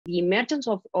the emergence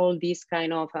of all these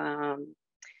kind of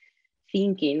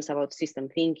thinkings about system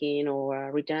thinking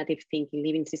or regenerative thinking,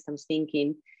 living systems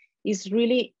thinking, is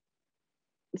really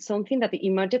something that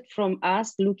emerged from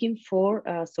us looking for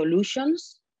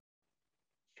solutions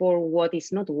for what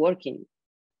is not working.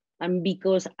 And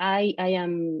because I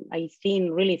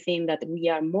really think that we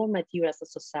are more mature as a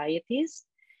societies,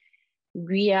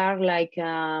 we are like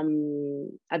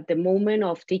at the moment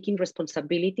of taking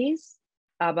responsibilities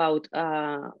about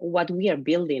what we are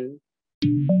building.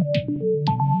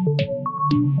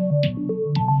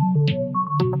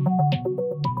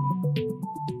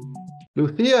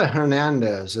 Lucía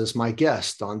Hernández is my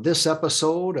guest on this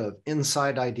episode of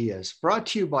Inside Ideas, brought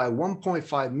to you by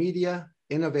 1.5 Media,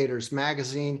 Innovators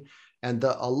Magazine, and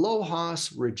the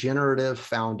Aloha's Regenerative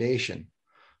Foundation.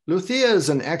 Lucía is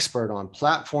an expert on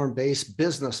platform-based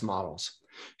business models.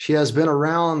 She has been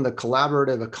around the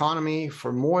collaborative economy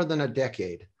for more than a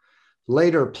decade.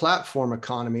 Later, platform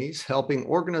economies, helping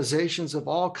organizations of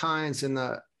all kinds in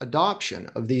the adoption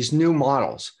of these new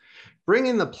models,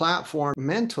 bringing the platform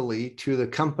mentally to the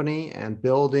company and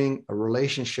building a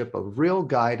relationship of real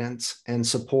guidance and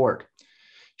support.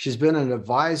 She's been an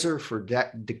advisor for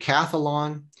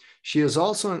Decathlon. She is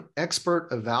also an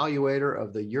expert evaluator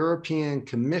of the European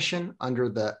Commission under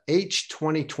the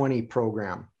H2020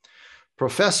 program,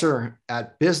 professor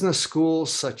at business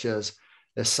schools such as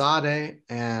ESADE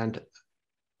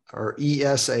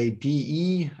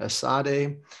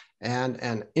ESADE, and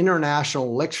an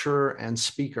international lecturer and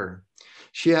speaker.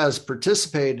 She has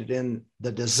participated in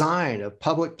the design of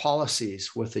public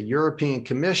policies with the European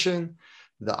Commission,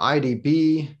 the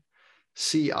IDB,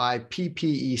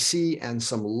 CIPPEC, and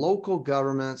some local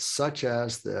governments such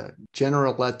as the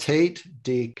Generalitat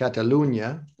de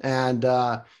Catalunya. And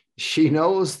she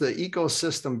knows the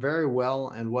ecosystem very well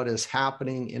and what is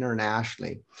happening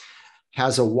internationally.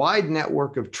 Has a wide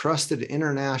network of trusted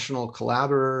international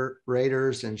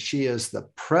collaborators, and she is the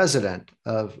president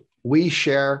of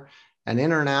OuiShare, an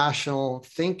international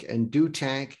think and do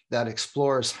tank that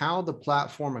explores how the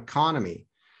platform economy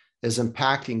is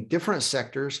impacting different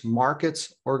sectors,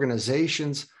 markets,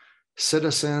 organizations,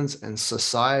 citizens, and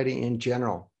society in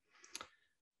general.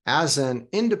 As an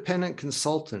independent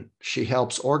consultant, she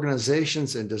helps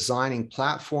organizations in designing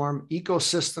platform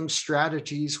ecosystem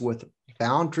strategies with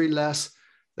Boundaryless,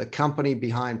 the company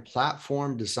behind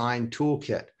Platform Design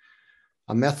Toolkit,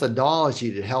 a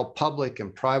methodology to help public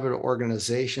and private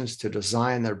organizations to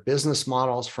design their business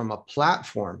models from a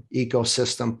platform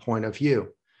ecosystem point of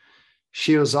view.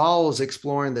 She is always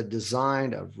exploring the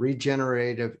design of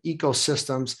regenerative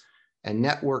ecosystems and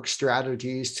network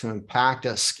strategies to impact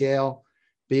at scale,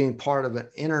 being part of an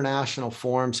international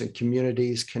forums and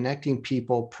communities, connecting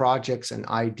people, projects, and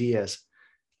ideas.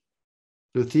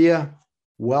 Lucía,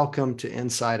 welcome to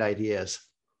Inside Ideas.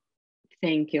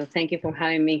 Thank you. Thank you for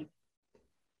having me.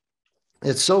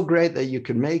 It's so great that you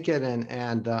could make it.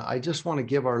 And I just want to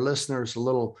give our listeners a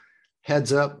little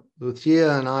heads up.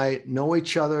 Lucía and I know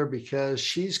each other because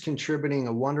she's contributing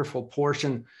a wonderful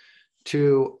portion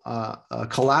to a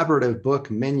collaborative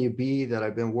book, Menu B, that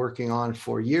I've been working on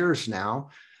for years now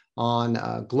on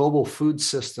global food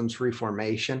systems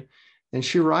reformation. And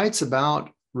she writes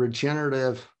about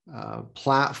regenerative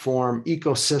platform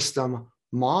ecosystem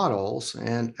models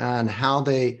and how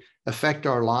they affect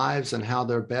our lives and how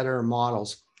they're better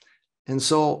models. And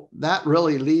so that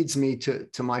really leads me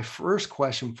to my first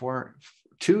question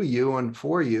to you and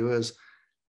for you is,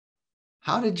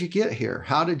 how did you get here?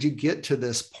 How did you get to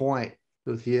this point,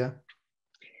 Lucía?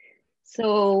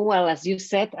 So, well, as you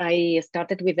said, I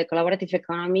started with the collaborative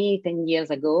economy 10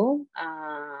 years ago.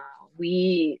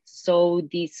 We saw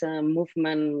this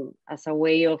movement as a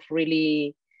way of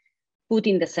really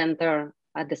putting the center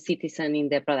at the citizen in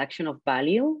the production of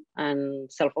value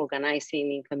and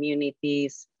self-organizing in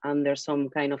communities under some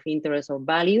kind of interest or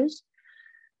values.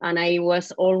 And I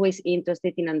was always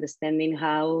interested in understanding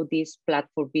how these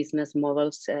platform business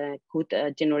models could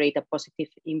generate a positive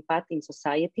impact in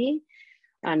society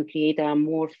and create a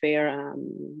more fair,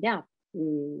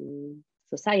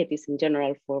 societies in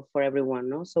general for everyone.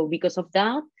 No? So because of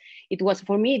that, it was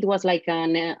like a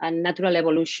natural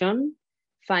evolution,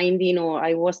 finding, or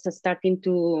I was starting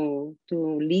to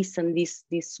listen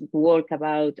this work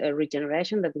about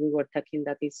regeneration that we were talking,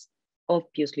 that is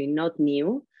obviously not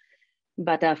new,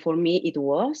 but for me it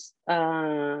was.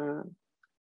 But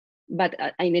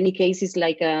in any case, it's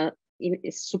like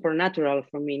it's supernatural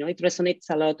for me. It resonates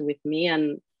a lot with me,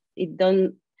 and it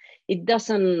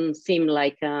doesn't seem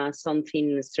like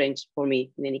something strange for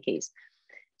me in any case.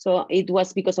 So it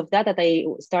was because of that I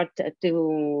started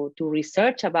to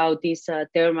research about this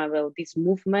term, about this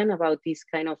movement, about this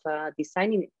kind of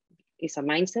designing is a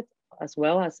mindset as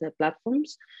well as the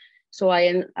platforms. So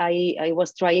I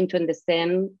was trying to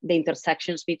understand the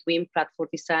intersections between platform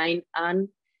design and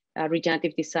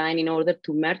regenerative design in order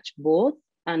to merge both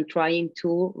and trying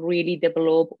to really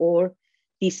develop or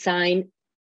design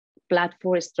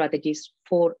platform strategies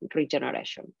for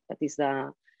regeneration. That is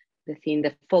the thing,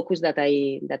 the focus that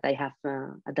I have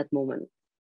at that moment.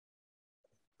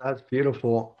 That's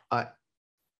beautiful. I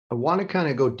want to kind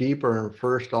of go deeper and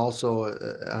first also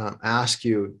ask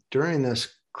you, during this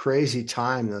crazy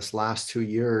time, this last 2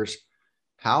 years,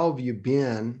 how have you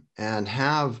been, and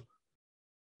have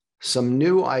some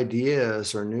new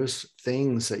ideas or new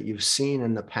things that you've seen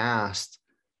in the past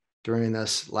during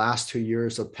this last 2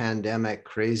 years of pandemic,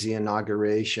 crazy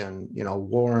inauguration,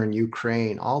 war in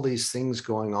Ukraine, all these things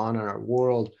going on in our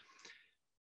world,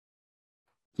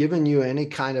 given you any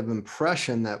kind of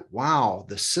impression that, wow,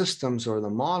 the systems or the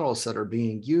models that are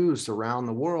being used around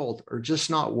the world are just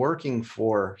not working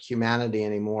for humanity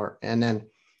anymore? And then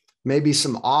maybe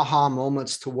some aha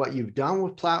moments to what you've done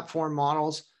with platform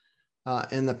models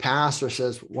in the past, or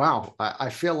says, wow, I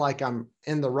feel like I'm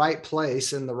in the right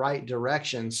place, in the right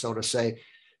direction, so to say.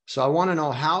 So I want to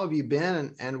know, how have you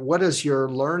been, and what is your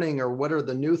learning, or what are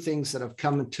the new things that have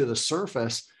come to the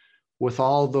surface with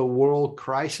all the world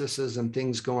crises and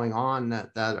things going on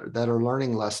that are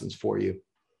learning lessons for you?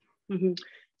 Mm-hmm.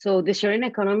 So the sharing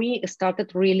economy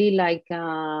started really like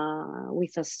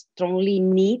with a strongly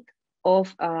need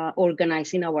of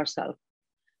organizing ourselves,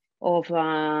 of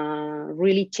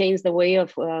really change the way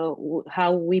of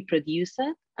how we produce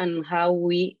it and how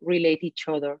we relate each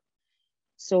other.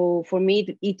 So for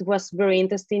me, it was very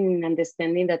interesting in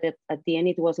understanding that at the end,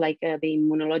 it was like the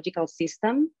immunological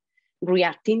system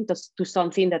reacting to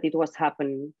something that it was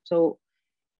happening. So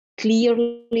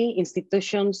clearly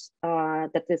institutions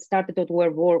that started to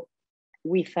work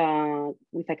with a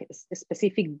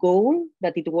specific goal,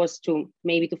 that it was to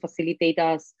maybe to facilitate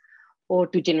us or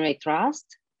to generate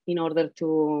trust in order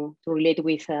to relate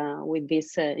with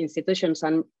these institutions,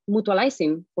 and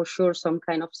mutualizing for sure some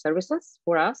kind of services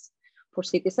for us, for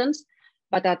citizens.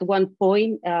 But at one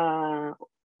point,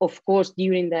 of course,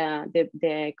 during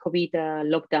the COVID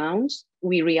lockdowns,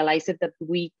 we realized that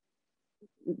we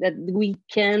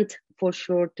can't for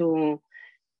sure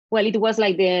well, it was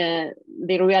like the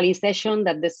realization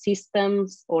that the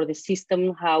systems or the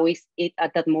system, how is it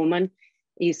at that moment,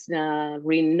 is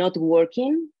really not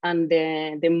working. And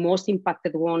the most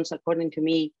impacted ones, according to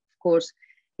me, of course,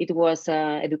 it was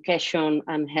education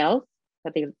and health,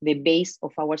 that are the base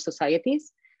of our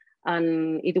societies.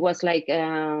 And it was like,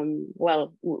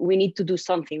 well, we need to do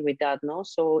something with that, no?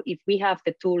 So if we have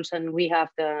the tools and we have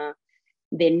the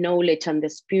knowledge and the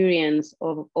experience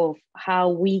of how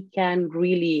we can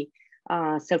really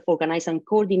self-organize and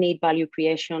coordinate value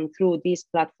creation through this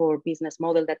platform business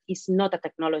model that is not a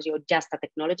technology or just a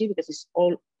technology, because it's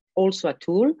also a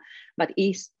tool, but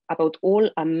is about all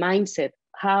a mindset,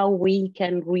 how we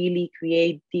can really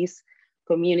create these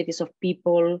communities of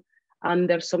people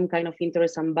under some kind of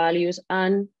interests and values,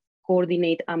 and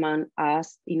coordinate among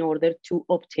us in order to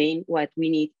obtain what we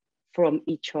need from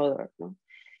each other, no?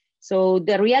 So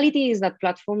the reality is that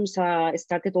platforms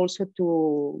started also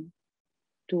to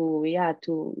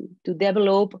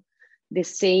develop the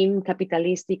same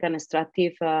capitalistic and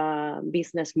extractive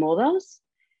business models.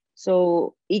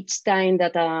 So each time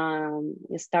that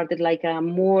started like a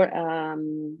more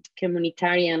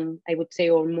communitarian, I would say,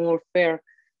 or more fair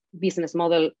business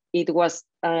model, it was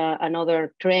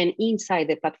another trend inside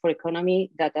the platform economy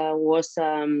that was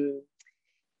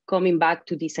coming back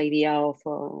to this idea of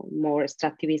more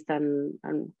extractivist and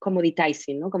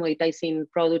commoditizing, no? Commoditizing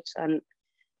products and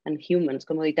humans,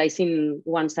 commoditizing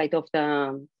one side of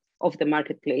the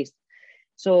marketplace.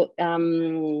 So at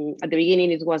the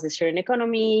beginning, it was the sharing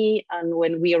economy, and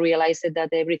when we realized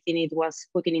that everything it was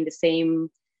putting in the same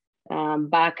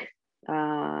bag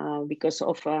because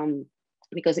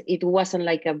it wasn't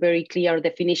like a very clear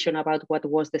definition about what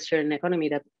was the sharing economy.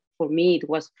 That for me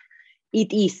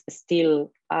it is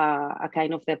still a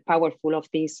kind of the powerful of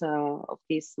this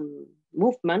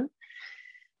movement.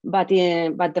 But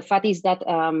the fact is that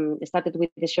it started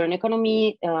with the sharing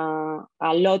economy. A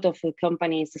lot of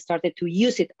companies started to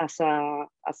use it as a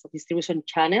distribution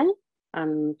channel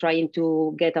and trying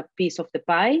to get a piece of the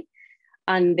pie.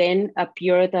 And then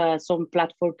appeared some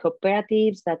platform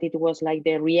cooperatives that it was like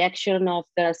the reaction of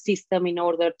the system in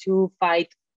order to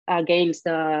fight against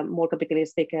more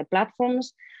capitalistic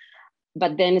platforms.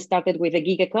 But then it started with the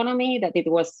gig economy, that it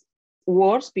was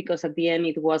worse, because at the end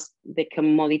it was the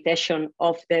commoditization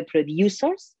of the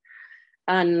producers.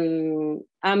 And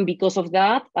because of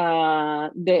that,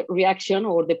 the reaction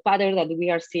or the pattern that we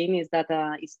are seeing is that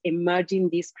is emerging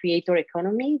this creator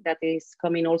economy that is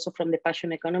coming also from the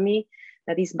passion economy.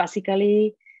 That is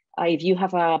basically, if you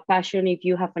have a passion, if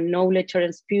you have a knowledge or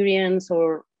experience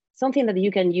or something that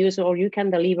you can use or you can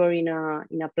deliver in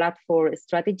a platform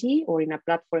strategy or in a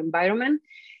platform environment,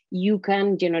 you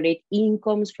can generate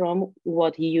incomes from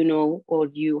what you know or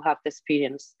you have the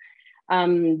experience.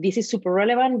 This is super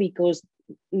relevant because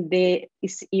there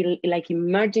is like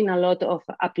emerging a lot of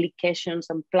applications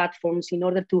and platforms in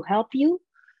order to help you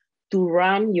to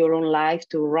run your own life,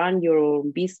 to run your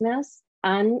own business.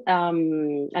 And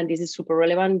this is super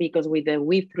relevant because with the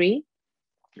Web3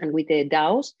 and with the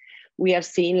DAOs, we are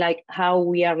seeing like how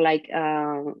we are like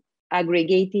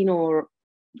aggregating, or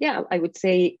yeah, I would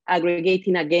say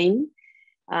aggregating again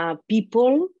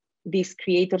people, these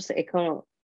creators,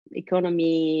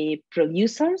 economy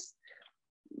producers.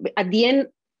 At the end,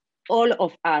 all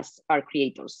of us are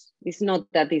creators. It's not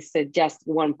that it's just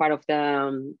one part of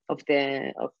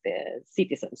the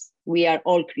citizens. We are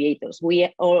all creators. We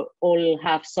all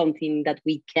have something that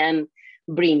we can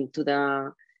bring to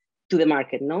the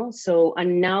market, no? So,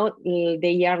 and now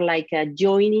they are like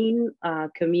joining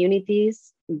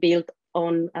communities built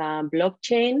on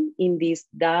blockchain in these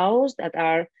DAOs that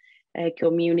are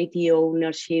community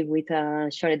ownership with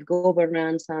shared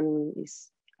governance and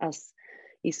is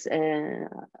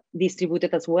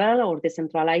distributed as well or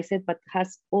decentralized, but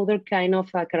has other kind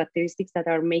of characteristics that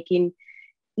are making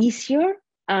easier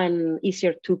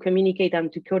to communicate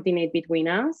and to coordinate between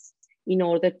us in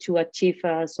order to achieve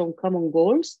some common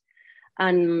goals.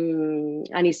 And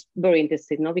it's very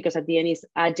interesting, no? Because at the end it's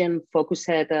agent focused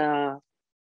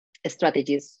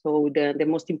strategies. So the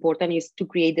most important is to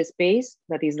create the space,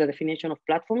 that is the definition of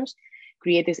platforms,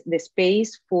 create the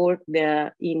space for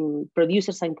the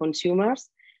producers and consumers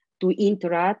to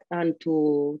interact and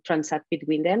to transact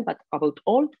between them, but above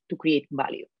all, to create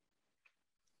value.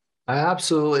 I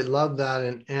absolutely love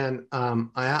that. And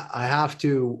I have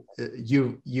to,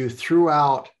 you threw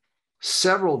out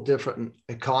several different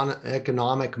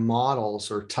economic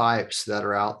models or types that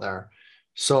are out there.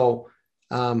 So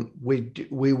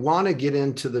we want to get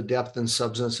into the depth and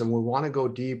substance and we want to go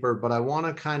deeper, but I want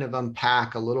to kind of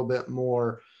unpack a little bit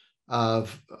more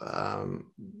of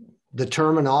the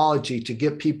terminology to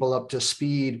get people up to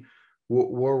speed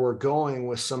where we're going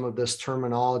with some of this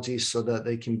terminology so that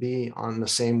they can be on the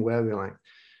same wavelength.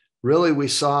 Really, we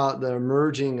saw the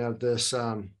emerging of this,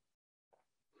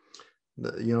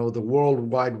 the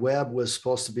World Wide Web was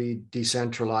supposed to be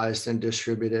decentralized and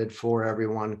distributed for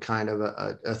everyone, kind of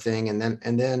a thing. And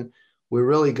then we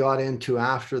really got into,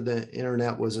 after the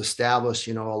internet was established,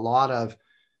 a lot of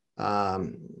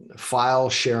file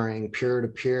sharing,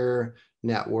 peer-to-peer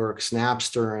networks,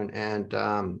 Napster,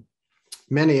 and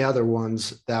many other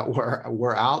ones that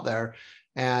were out there.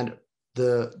 And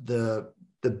the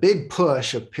big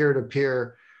push of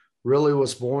peer-to-peer really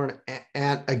was born.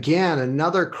 And again,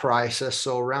 another crisis.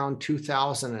 So around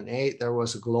 2008, there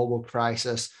was a global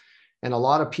crisis, and a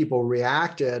lot of people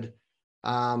reacted,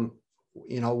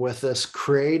 with this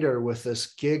with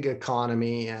this gig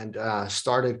economy, and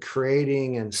started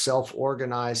creating and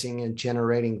self-organizing and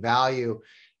generating value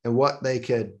and what they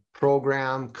could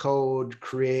program, code,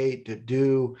 create,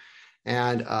 do.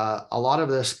 And a lot of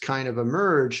this kind of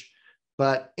emerged.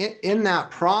 But in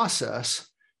that process,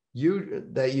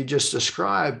 that you just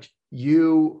described,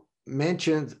 you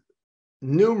mentioned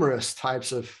numerous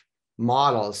types of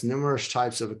models, numerous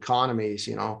types of economies,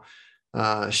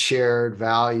 shared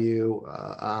value,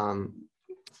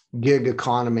 gig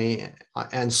economy,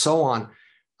 and so on.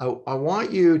 I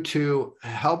want you to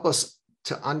help us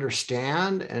to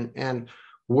understand and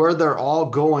where they're all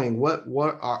going. What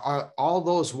are all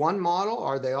those one model?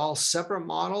 Are they all separate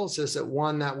models? Is it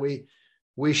one that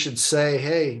we should say,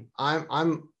 hey,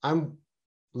 I'm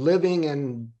living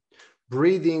and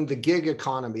breathing the gig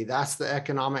economy. That's the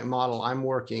economic model I'm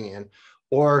working in.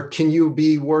 Or can you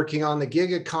be working on the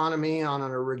gig economy, on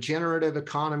a regenerative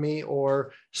economy,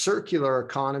 or circular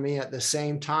economy at the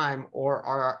same time? Or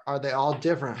are they all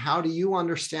different? How do you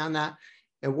understand that?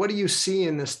 And what do you see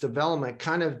in this development?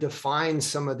 Kind of define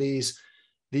some of these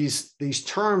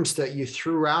terms that you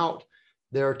threw out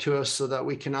there to us so that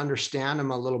we can understand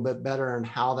them a little bit better, and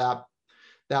how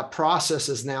that process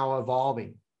is now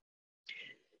evolving.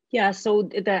 Yeah, so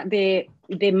the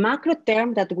macro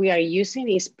term that we are using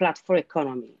is platform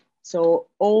economy. So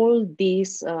all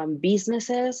these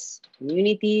businesses,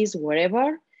 communities,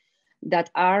 wherever, that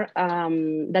are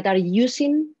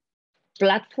using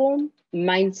platform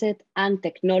mindset and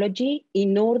technology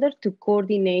in order to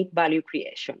coordinate value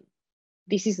creation.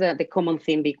 This is the common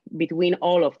thing between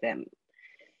all of them.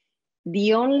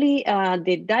 The only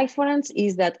the difference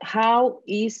is that how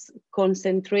is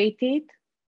concentrated,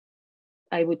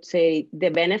 I would say, the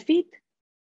benefit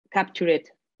captured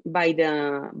by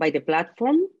the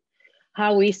platform.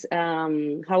 How is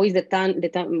the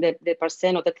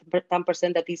percent or the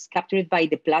 10% that is captured by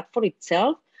the platform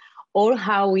itself, or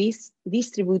how is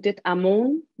distributed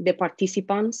among the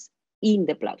participants in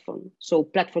the platform. So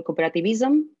platform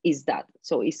cooperativism is that.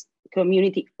 So it's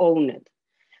community owned,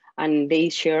 and they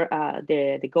share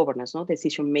the governance, no,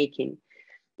 decision making.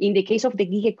 In the case of the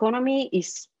gig economy,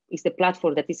 is the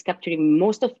platform that is capturing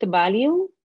most of the value,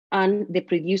 and the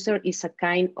producer is a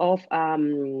kind of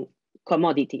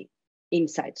commodity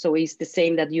inside. So it's the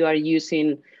same that you are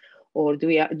using, or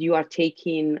you are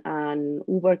taking an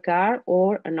Uber car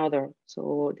or another.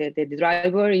 So the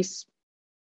driver is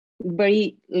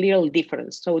very little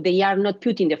difference. So they are not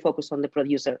putting the focus on the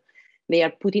producer. They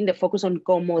are putting the focus on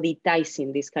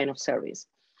commoditizing this kind of service.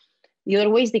 The other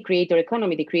way is the creator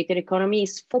economy. The creator economy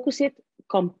is focused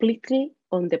completely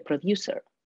on the producer.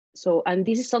 So, and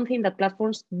this is something that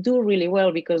platforms do really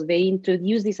well, because they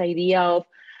introduce this idea of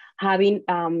having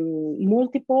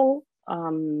multiple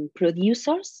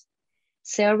producers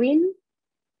serving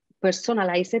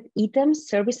personalized items,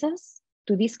 services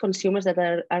to these consumers that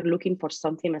are looking for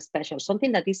something special,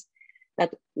 something that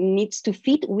needs to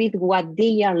fit with what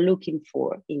they are looking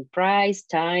for in price,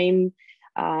 time,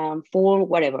 form,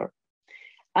 whatever.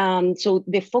 So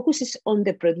the focus is on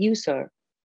the producer.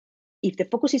 If the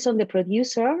focus is on the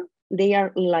producer, they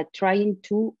are like trying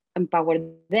to empower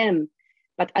them.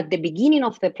 But at the beginning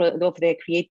of the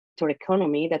creator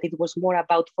economy, that it was more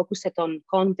about focused on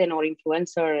content or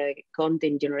influencer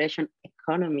content generation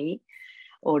economy,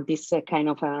 or this kind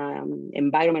of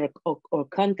environment or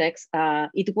context,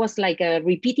 it was like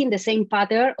repeating the same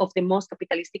pattern of the most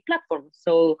capitalistic platforms.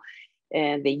 So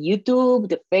the YouTube,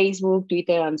 the Facebook,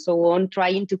 Twitter, and so on,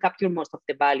 trying to capture most of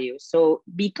the value. So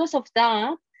because of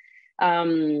that,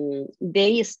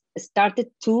 they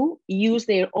started to use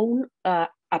their own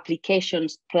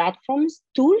applications, platforms,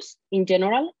 tools in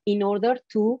general, in order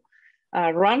to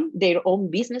run their own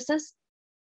businesses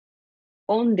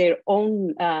on their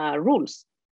own rules.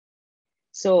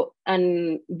 So,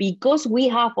 and because we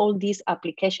have all these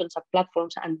applications and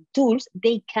platforms and tools,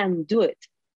 they can do it.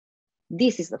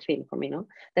 This is the thing for me, no?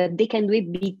 That they can do it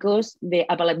because the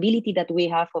availability that we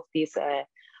have of these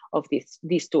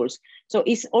tools. So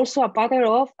it's also a pattern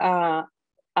of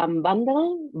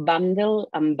unbundle, bundle,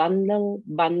 unbundle,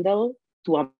 bundle,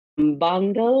 to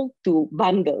unbundle, to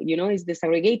bundle. You know, it's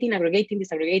disaggregating, aggregating,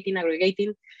 disaggregating,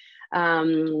 aggregating.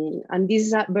 And this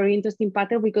is a very interesting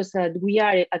pattern, because we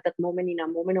are at that moment in a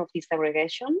moment of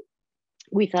disaggregation,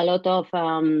 with a lot of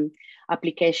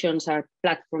applications or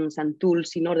platforms and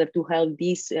tools in order to help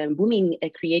this booming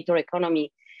creator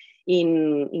economy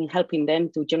in helping them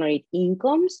to generate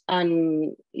incomes.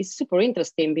 And it's super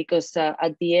interesting, because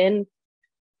at the end,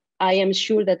 I am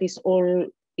sure that it's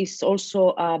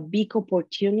also a big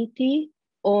opportunity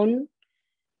on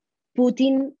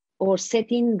putting or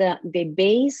setting the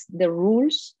base, the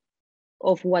rules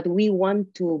of what we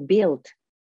want to build.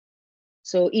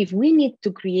 So if we need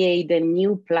to create the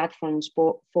new platforms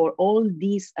for all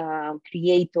these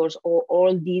creators, or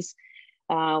all these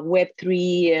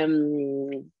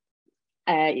Web3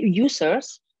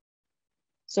 users,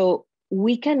 so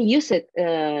we can use it,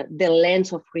 the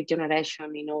lens of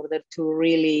regeneration, in order to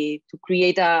really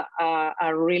create a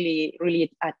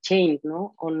really a change,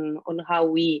 no, on how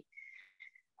we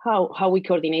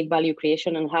coordinate value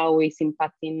creation, and how it's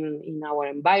impacting in our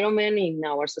environment, in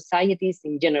our societies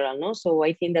in general, no? So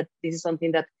I think that this is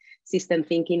something that system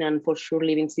thinking, and for sure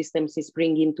living systems, is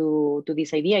bringing to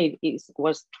this idea. It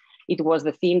was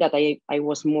the theme that I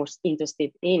was most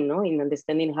interested in, no? In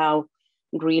understanding how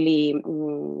really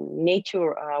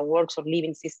nature works, or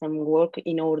living system work,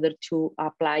 in order to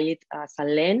apply it as a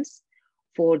lens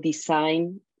for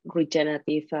design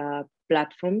regenerative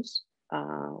platforms,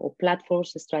 or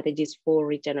platforms strategies for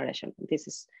regeneration. This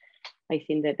is, I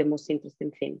think, that the most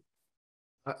interesting thing.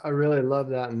 I really love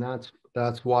that, and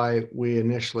that's why we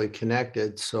initially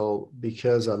connected. So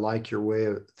because I like your way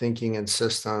of thinking in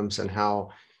systems, and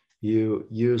how you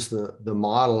use the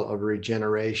model of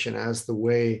regeneration as the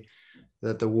way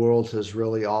that the world has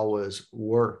really always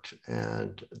worked,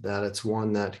 and that it's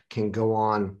one that can go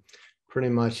on pretty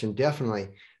much indefinitely.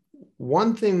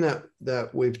 One thing that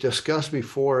we've discussed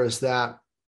before is that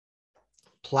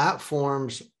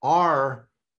platforms are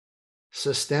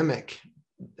systemic,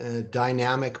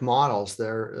 dynamic models.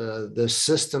 They're the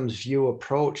systems view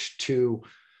approach to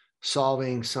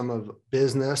solving some of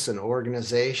business and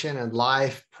organization and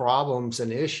life problems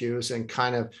and issues, and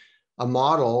kind of a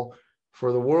model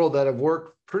for the world that have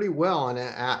worked pretty well. And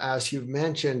as you've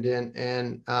mentioned,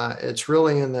 and it's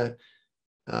really in the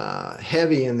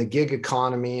heavy in the gig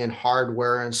economy, and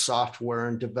hardware and software,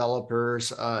 and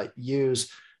developers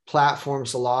use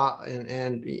platforms a lot.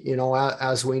 And you know,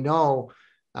 as we know,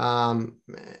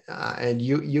 and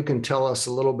you can tell us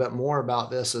a little bit more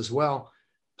about this as well,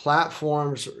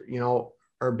 platforms, you know,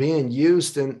 are being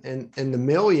used in the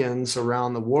millions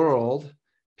around the world.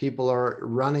 People are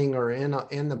running or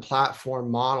in the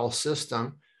platform model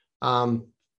system.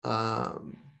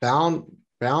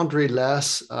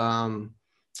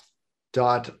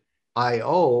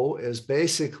 Boundaryless.io is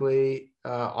basically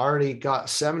already got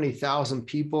 70,000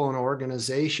 people and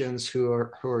organizations who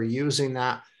are using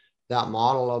that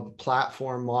model of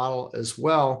platform model as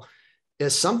well.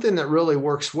 It's something that really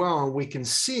works well, and we can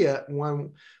see it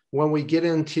when we get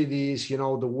into these, you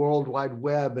know, the World Wide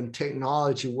Web and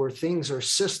technology, where things are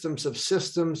systems of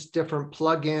systems, different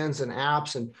plugins and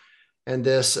apps, and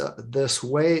this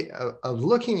way of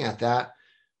looking at that.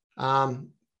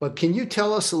 But can you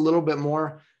tell us a little bit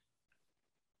more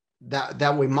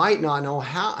that we might not know?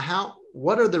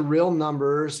 What are the real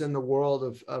numbers in the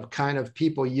world of kind of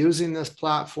people using this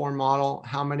platform model?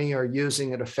 How many are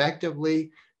using it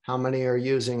effectively? How many are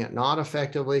using it not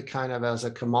effectively, kind of as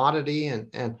a commodity,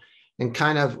 and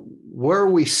kind of where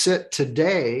we sit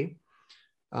today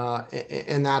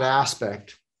in that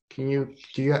aspect? Do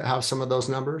you have some of those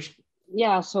numbers?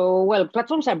 Yeah, so, well,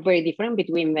 platforms are very different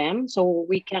between them. So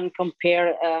we can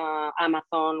compare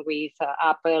Amazon with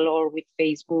Apple, or with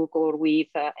Facebook, or with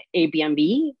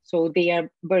Airbnb. So they are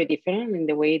very different in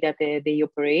the way that they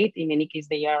operate. In any case,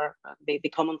 they are the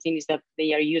common thing is that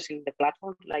they are using the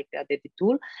platform, like the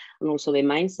tool, and also the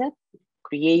mindset,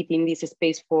 creating this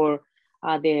space for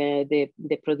the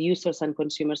producers and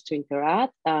consumers to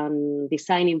interact, and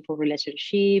designing for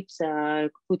relationships,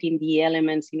 putting the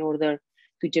elements in order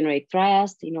to generate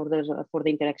trust, in order for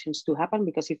the interactions to happen.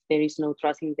 Because if there is no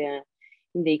trust in the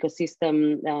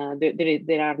ecosystem,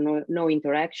 there are no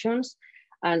interactions.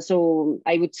 And so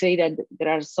I would say that there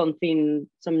are some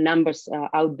numbers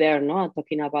out there, no,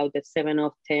 talking about that 7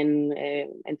 of 10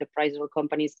 enterprise or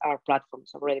companies are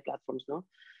already platforms, no.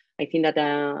 I think that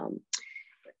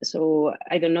so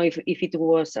I don't know if it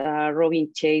was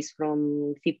Robin Chase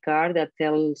from Flipkart that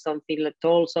told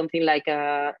something like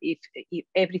if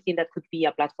everything that could be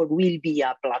a platform will be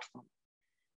a platform,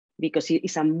 because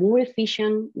it's a more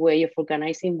efficient way of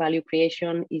organizing value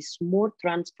creation, is more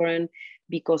transparent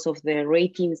because of the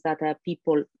ratings that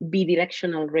people,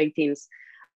 bidirectional ratings,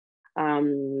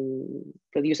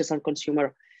 producers and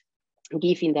consumer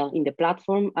give in the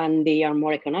platform, and they are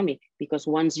more economic, because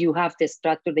once you have the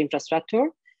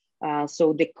infrastructure,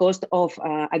 so the cost of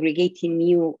aggregating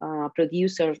new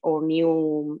producers or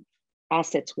new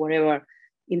assets, whatever,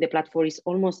 in the platform is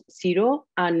almost zero.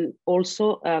 And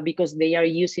also because they are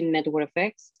using network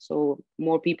effects, so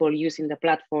more people using the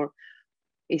platform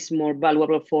is more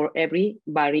valuable for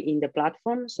everybody in the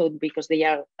platform. So because they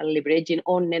are leveraging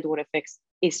on network effects,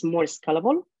 is more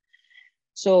scalable.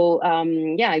 So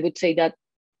yeah, I would say that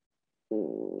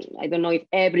I don't know if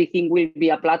everything will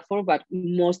be a platform, but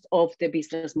most of the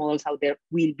business models out there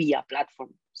will be a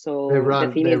platform. So they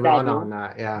run on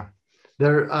that, yeah.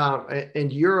 There in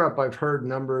Europe, I've heard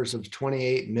numbers of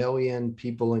 28 million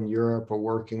people in Europe are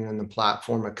working in the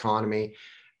platform economy,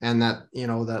 and that, you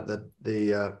know, that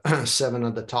the 7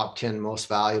 of the top 10 most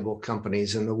valuable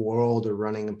companies in the world are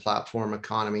running a platform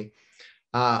economy.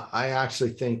 I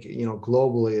actually think, you know,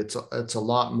 globally, it's a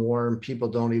lot more, and people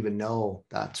don't even know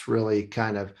that's really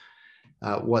kind of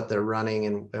what they're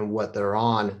running and what they're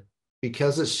on,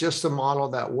 because it's just a model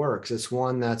that works. It's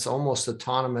one that's almost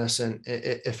autonomous, and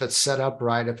if it's set up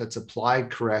right, if it's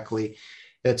applied correctly,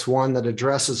 it's one that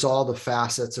addresses all the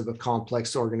facets of a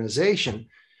complex organization.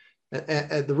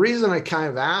 And the reason I kind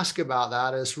of ask about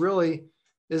that is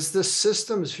the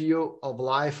systems view of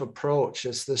life approach.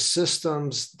 It's the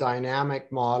systems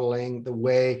dynamic modeling, the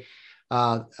way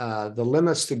the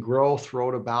Limits to Growth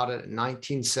wrote about it in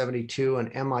 1972,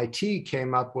 and MIT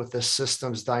came up with the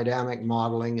systems dynamic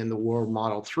modeling in the World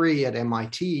Model 3 at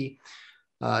MIT.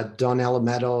 Donella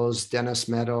Meadows, Dennis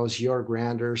Meadows, Jorg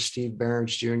Randers, Steve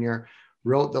Behrens Jr.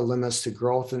 wrote the Limits to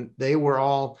Growth, and they were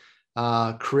all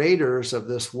creators of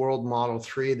this World Model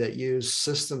 3 that use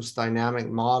systems dynamic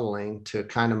modeling to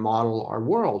kind of model our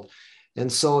world.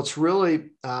 And so it's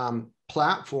really,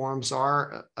 platforms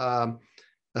are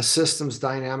a systems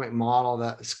dynamic model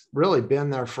that's really been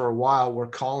there for a while. We're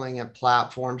calling it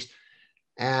platforms.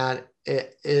 And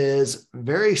it is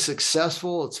very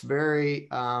successful. It's very,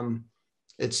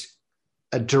 it's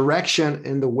a direction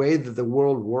in the way that the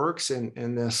world works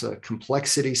in this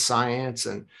complexity science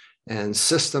and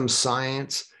system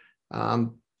science.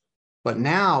 But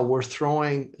now we're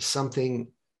throwing something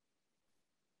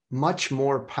much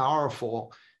more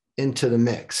powerful into the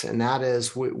mix. And that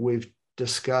is, we've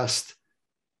discussed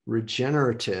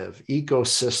regenerative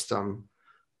ecosystem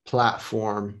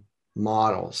platform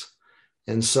models.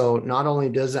 And so not only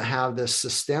does it have this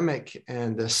systemic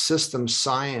and the system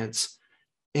science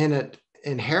in it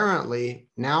inherently,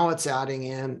 now it's adding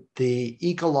in the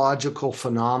ecological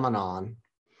phenomenon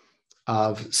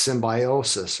of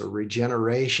symbiosis or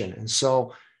regeneration. And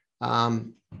so I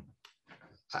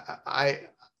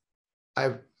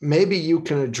maybe you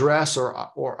can address,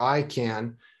 or I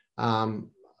can, how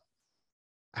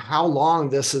long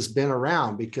this has been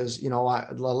around, because, you know,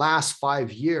 the last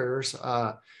 5 years,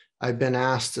 I've been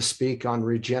asked to speak on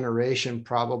regeneration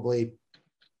probably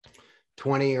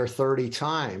 20 or 30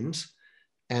 times.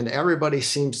 And everybody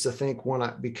seems to think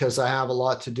because I have a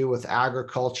lot to do with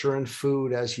agriculture and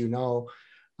food, as you know,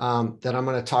 that I'm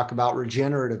going to talk about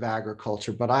regenerative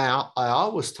agriculture. But I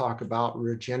always talk about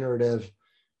regenerative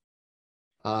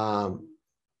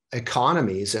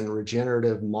economies and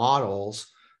regenerative models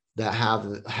that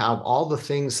have all the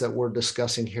things that we're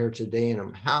discussing here today in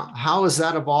them. How is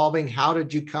that evolving? How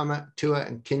did you come to it?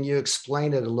 And can you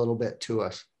explain it a little bit to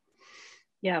us?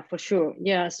 Yeah, for sure.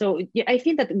 Yeah, so yeah, I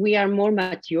think that we are more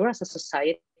mature as a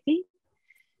society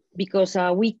because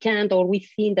we can't, or we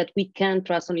think that we can't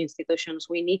trust on institutions.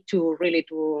 We need to really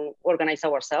to organize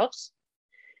ourselves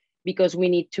because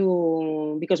we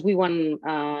want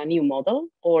a new model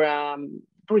or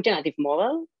regenerative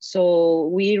model.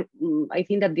 So I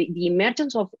think that the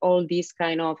emergence of all these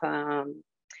kind of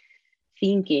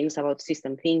thinkings about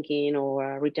system thinking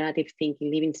or regenerative thinking,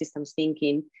 living systems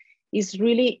thinking, is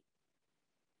really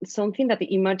something that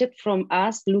emerged from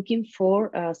us looking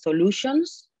for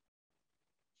solutions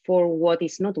for what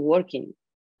is not working.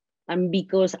 And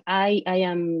because I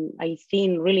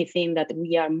really think that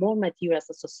we are more mature as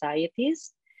a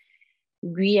societies,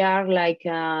 we are like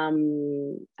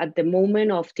at the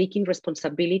moment of taking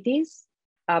responsibilities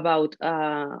about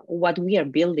what we are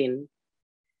building.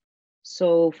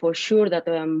 So for sure that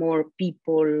more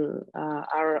people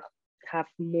have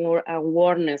more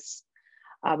awareness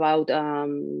about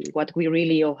what we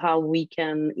really, or how we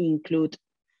can include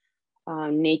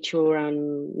nature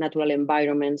and natural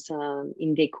environments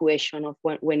in the equation of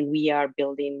when we are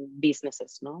building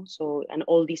businesses, no? So, and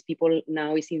all these people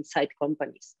now is inside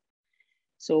companies.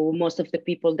 So most of the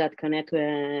people that connect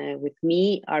with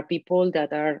me are people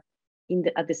that are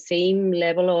at the same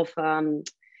level of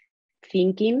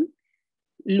thinking,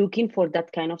 looking for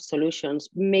that kind of solutions.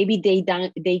 Maybe they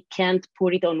can't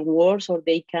put it on words, or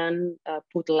they can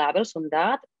put labels on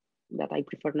that I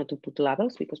prefer not to put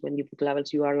labels, because when you put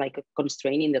labels, you are like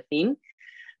constraining the thing.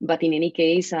 But in any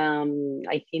case, I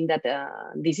think that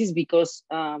this is because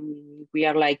we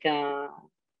are like,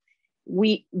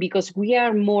 because we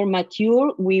are more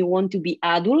mature, we want to be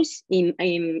adults. In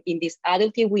this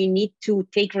adulthood, we need to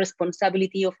take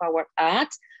responsibility of our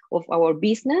acts, of our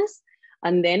business.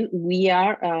 And then we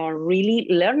are really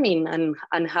learning and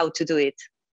how to do it.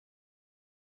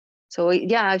 So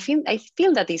yeah, I feel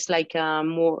that it's like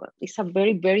it's a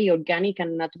very, very organic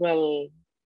and natural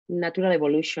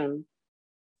evolution.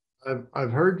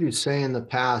 I've heard you say in the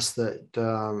past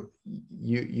that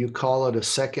you call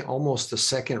it almost a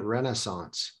second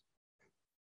renaissance.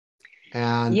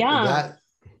 And yeah,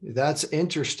 that's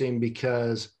interesting,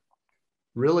 because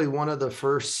really one of the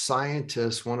first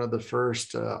scientists, one of the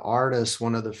first artists,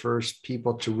 one of the first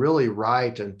people to really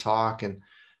write and talk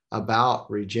about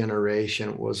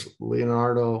regeneration was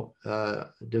Leonardo da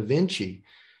Vinci.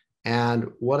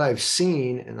 And what I've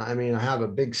seen, and I mean, I have a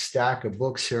big stack of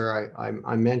books here.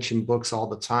 I mention books all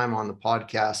the time on the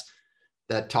podcast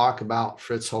that talk about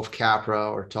Fritz Capra,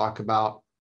 or talk about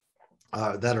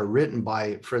that are written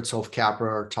by Fritz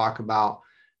Capra, or talk about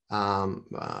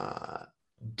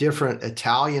different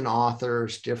Italian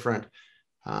authors, different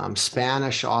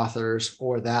Spanish authors,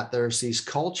 or that there's these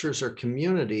cultures or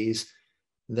communities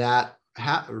that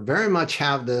very much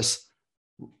have this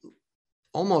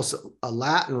almost a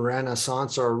Latin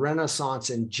Renaissance, or a Renaissance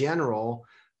in general,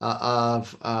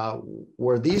 of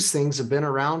where these things have been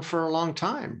around for a long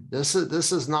time. This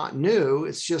is not new.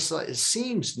 It's just it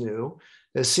seems new.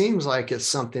 It seems like it's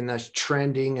something that's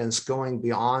trending and it's going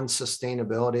beyond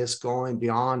sustainability. It's going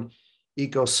beyond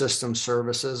ecosystem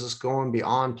services. It's going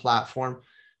beyond platform.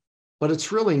 But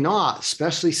it's really not,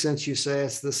 especially since you say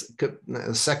it's this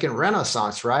second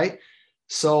Renaissance, right?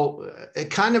 So it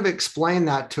kind of explain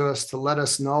that to us to let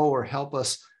us know or help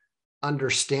us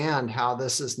understand how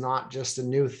this is not just a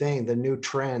new thing, the new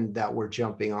trend that we're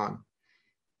jumping on.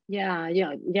 Yeah.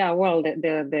 Well,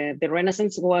 the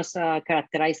Renaissance was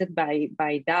characterized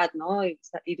by that. No,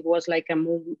 it was like a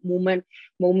moment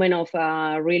of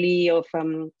really of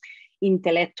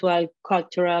intellectual,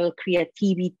 cultural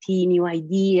creativity, new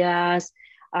ideas,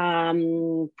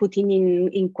 putting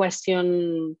in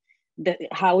question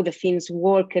how the things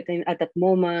work at that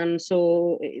moment.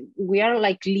 So we are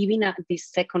like living at this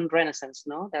second Renaissance,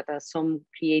 no? That some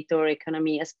creator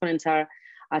economy exponents are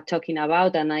talking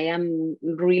about, and I am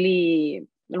really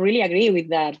agree with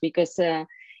that, because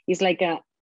it's like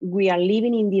we are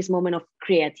living in this moment of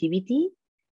creativity,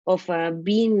 of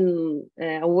being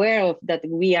aware of that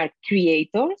we are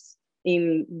creators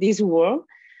in this world,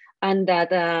 and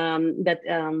that and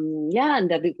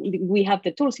that we have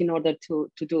the tools in order to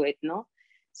do it, no?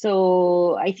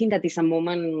 So I think that is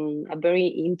a very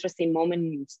interesting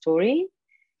moment in story.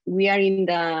 We are in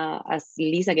the, as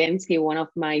Lisa Gensky, one of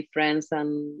my friends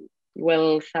and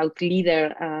well thought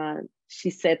leader,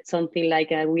 she said something like,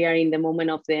 we are in the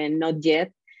moment of the not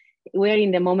yet. We are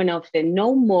in the moment of the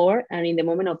no more and in the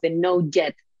moment of the no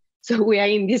yet. So we are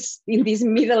in this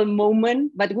middle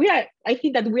moment, but I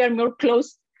think that we are more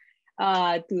close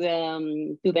to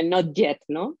the not yet,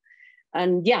 no?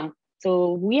 And yeah,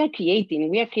 so we are creating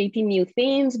new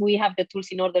things. We have the tools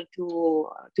in order to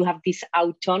have this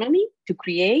autonomy to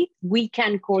create. We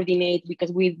can coordinate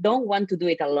because we don't want to do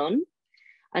it alone.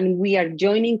 And we are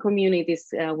joining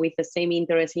communities with the same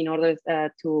interest in order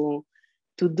to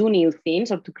do new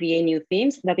things or to create new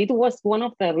things. That it was one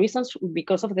of the reasons,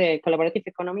 because of the collaborative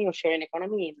economy or sharing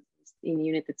economy in the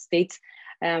United States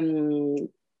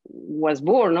was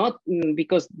born, not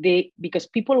because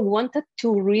people wanted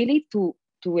to really to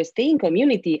stay in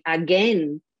community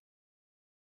again,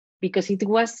 because it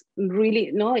was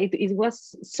really it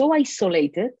was so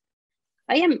isolated.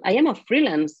 I am a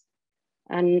freelance,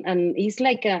 and it's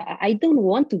like I don't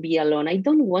want to be alone. I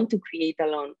don't want to create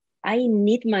alone. I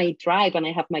need my tribe, and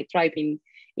I have my tribe in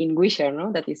OuiShare,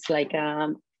 no? That is like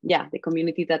the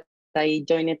community that I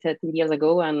joined 13 years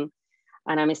ago, and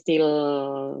I'm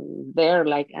still there,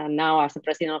 like now as the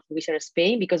president of OuiShare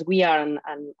Spain, because we are an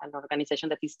organization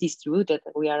that is distributed.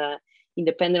 We are an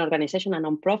independent organization, a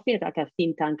non-profit, like a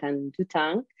think tank and do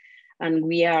tank, and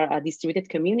we are a distributed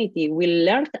community. We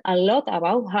learned a lot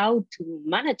about how to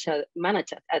manage a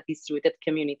distributed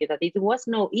community, that it was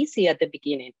not easy at the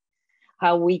beginning.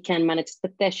 How we can manage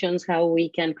expectations, how we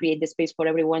can create the space for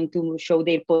everyone to show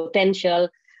their potential,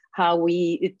 how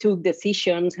we took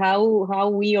decisions, how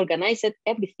we organized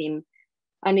everything.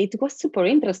 And it was super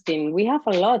interesting. We have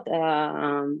a lot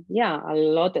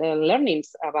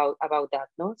learnings about that,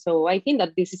 no? So I think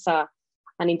that this is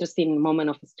an interesting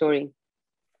moment of the story.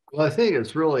 Well, I think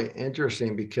it's really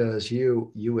interesting because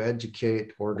you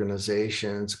educate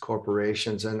organizations,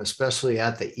 corporations, and especially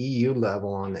at the EU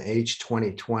level on the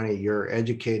H2020, you're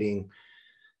educating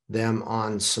them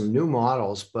on some new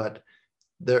models. But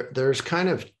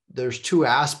there's two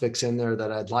aspects in there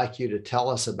that I'd like you to tell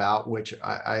us about, which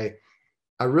I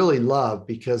really love,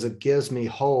 because it gives me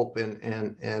hope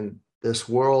in this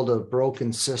world of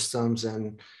broken systems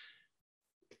and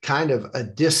kind of a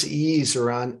dis-ease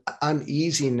or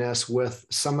uneasiness with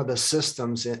some of the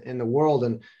systems in the world.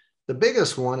 And the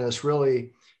biggest one is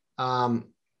really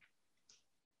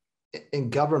in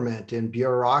government, in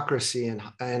bureaucracy,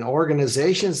 and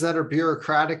organizations that are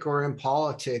bureaucratic, or in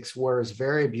politics where it's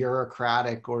very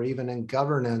bureaucratic, or even in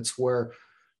governance where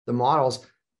the models,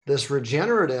 this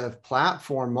regenerative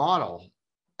platform model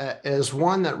is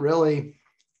one that really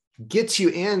gets you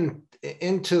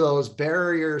into those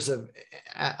barriers of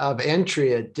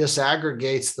entry. It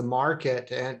disaggregates the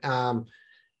market, and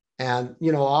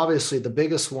obviously the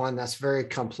biggest one that's very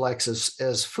complex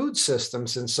is food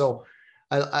systems. And so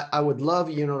I would love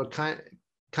to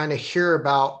kind of hear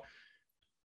about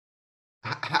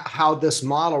how this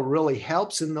model really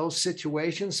helps in those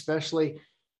situations, especially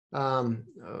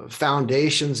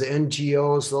foundations,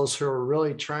 NGOs, those who are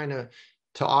really trying to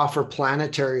offer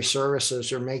planetary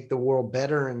services or make the world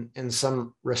better in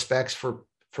some respects for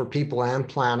people and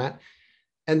planet.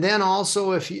 And then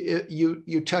also, if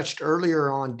you touched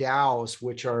earlier on DAOs,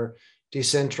 which are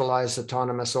decentralized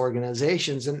autonomous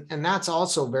organizations, and that's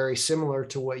also very similar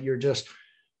to what you're just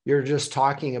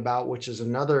talking about, which is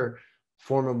another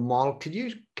form of model. Can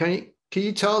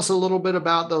you tell us a little bit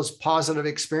about those positive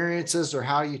experiences, or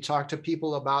how you talk to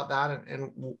people about that,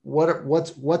 and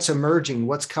what's emerging,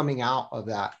 what's coming out of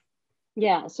that?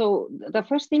 Yeah, so the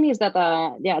first thing is that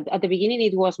at the beginning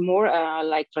it was more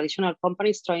like traditional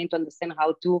companies trying to understand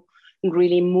how to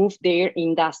really move their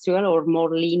industrial or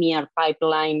more linear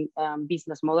pipeline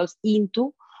business models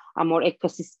into a more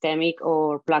ecosystemic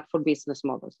or platform business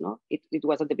models. No, it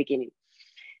was at the beginning,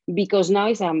 because now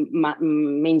it's a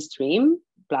mainstream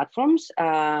platforms.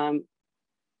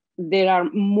 There are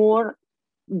more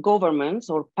governments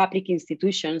or public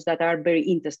institutions that are very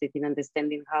interested in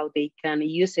understanding how they can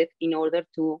use it in order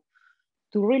to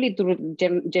really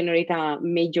generate a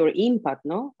major impact,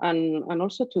 no? And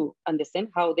also to understand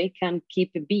how they can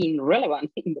keep being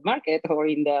relevant in the market or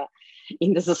in the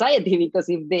society, because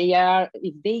if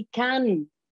they can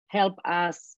help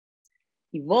us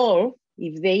evolve,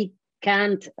 if they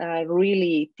can't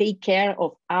really take care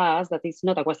of us, that is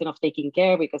not a question of taking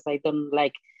care, because I don't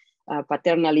like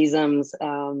paternalisms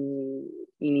in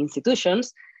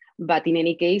institutions, but in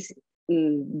any case,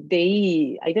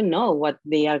 I don't know what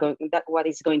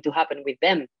is going to happen with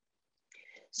them.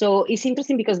 So it's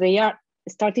interesting because they are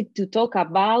started to talk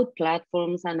about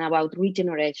platforms and about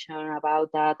regeneration,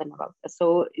 about that and about that.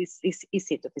 So it's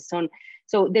easy to be on.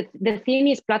 So the thing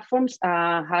is, platforms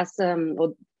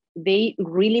they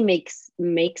really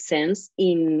make sense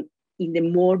in the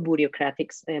more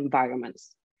bureaucratic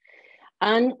environments,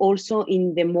 and also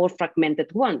in the more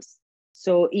fragmented ones.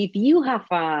 So if you have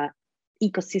a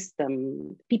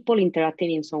ecosystem, people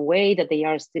interacting in some way that they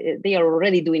are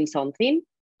already doing something,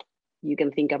 you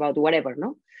can think about whatever,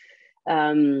 no?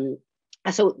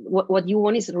 So what you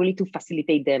want is really to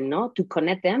facilitate them, no? To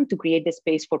connect them, to create the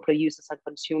space for producers and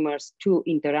consumers to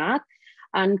interact,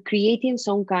 and creating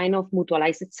some kind of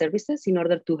mutualized services in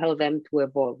order to help them to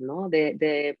evolve, no?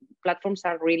 The platforms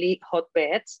are really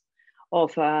hotbeds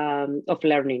of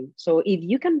learning. So if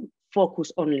you can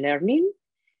focus on learning,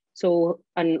 so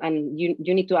and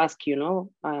you need to ask,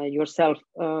 yourself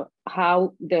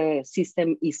how the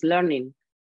system is learning.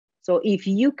 So if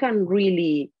you can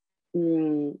really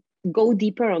go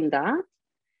deeper on that,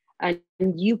 and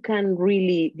you can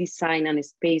really design a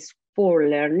space for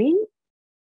learning,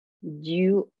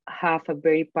 you have a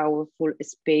very powerful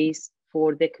space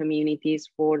for the communities,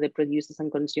 for the producers and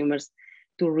consumers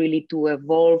to really to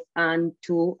evolve and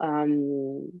to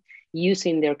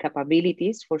using their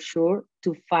capabilities, for sure,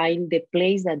 to find the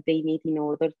place that they need in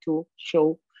order to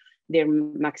show their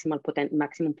maximum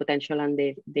potential and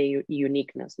their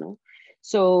uniqueness. No,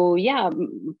 so yeah,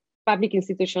 public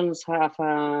institutions have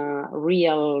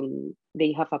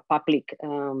they have a public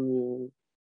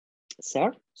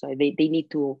serve. So they need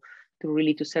to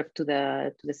really to serve to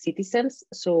the citizens.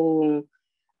 So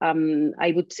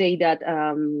I would say that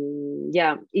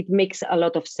yeah, it makes a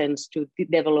lot of sense to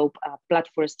develop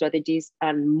platform strategies,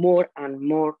 and more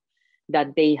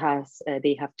that they have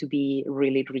to be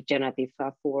really regenerative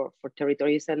for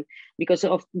territories. And because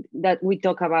of that, we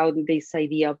talk about this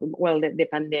idea of, well, the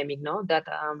pandemic, no, that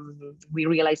we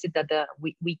realized that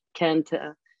we can't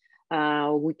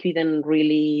we couldn't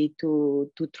really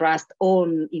to trust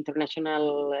on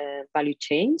international value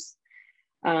chains.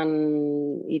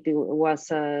 And it was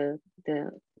the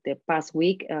past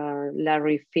week,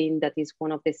 Larry Finn, that is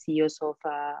one of the CEOs of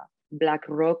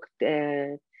BlackRock,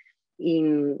 in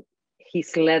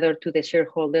his letter to the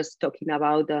shareholders, talking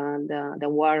about the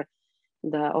war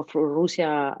of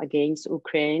Russia against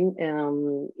Ukraine,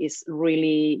 is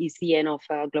the end of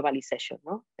globalization.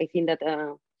 No, I think that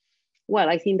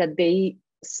I think that they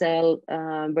sell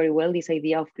very well this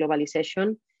idea of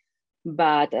globalization,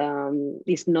 but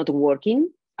it's not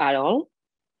working at all.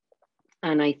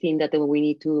 And I think that we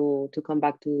need to come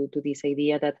back to this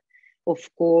idea that, of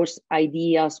course,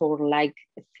 ideas or like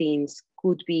things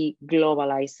could be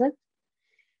globalized,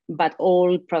 but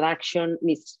all production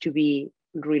needs to be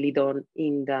really done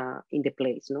in the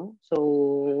place. No,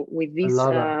 so with this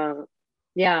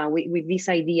with this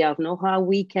idea of how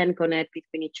we can connect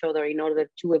between each other in order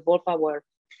to evolve our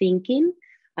thinking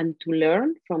and to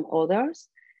learn from others,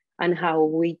 and how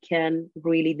we can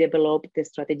really develop the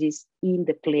strategies in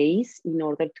the place in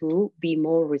order to be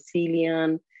more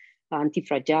resilient,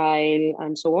 anti-fragile,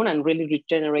 and so on, and really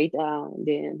regenerate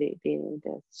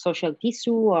the social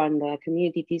tissue and the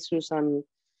community tissues, and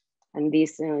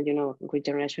this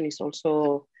regeneration is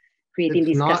also creating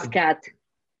this cascade.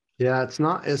 Yeah, it's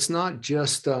not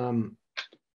just the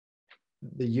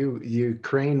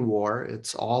Ukraine war.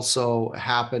 It's also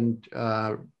happened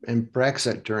in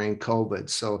Brexit during COVID.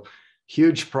 So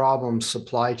huge problems,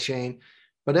 supply chain,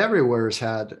 but everywhere has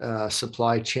had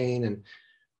supply chain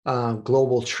and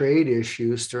global trade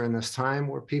issues during this time,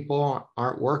 where people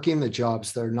aren't working the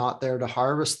jobs. They're not there to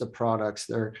harvest the products.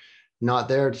 They're not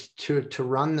there to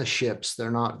run the ships.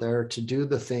 They're not there to do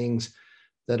the things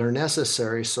that are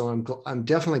necessary. So I'm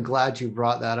definitely glad you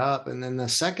brought that up. And then the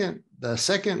second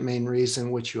main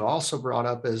reason, which you also brought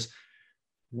up, is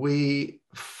we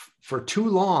for too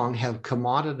long have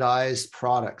commoditized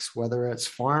products, whether it's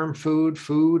farm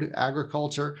food,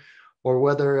 agriculture, or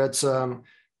whether it's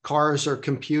cars or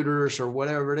computers or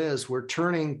whatever it is. We're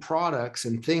turning products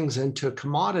and things into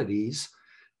commodities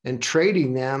and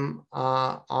trading them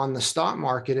on the stock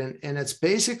market. And it's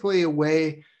basically a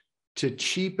way to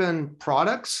cheapen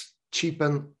products,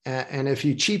 and if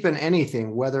you cheapen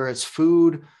anything, whether it's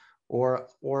food or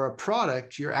a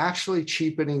product, you're actually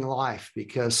cheapening life,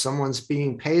 because someone's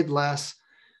being paid less,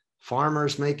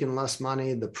 farmers making less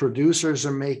money, the producers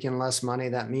are making less money.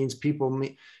 That means people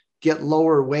get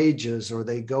lower wages, or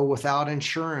they go without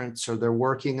insurance, or they're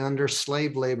working under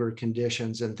slave labor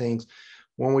conditions and things.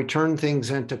 When we turn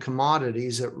things into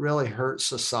commodities, it really hurts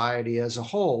society as a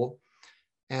whole.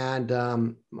 And,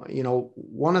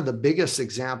 one of the biggest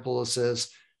examples is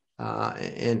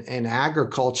in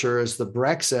agriculture is the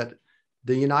Brexit.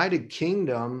 The United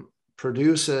Kingdom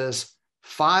produces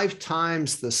 5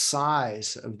 times the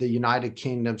size of the United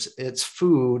Kingdom's its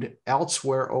food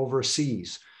elsewhere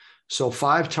overseas. So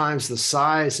 5 times the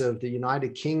size of the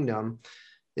United Kingdom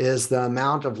is the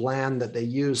amount of land that they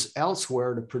use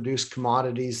elsewhere to produce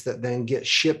commodities that then get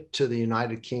shipped to the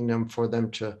United Kingdom for them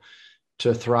to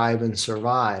thrive and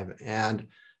survive. And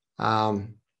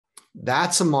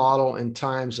that's a model in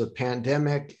times of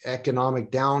pandemic,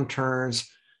 economic downturns,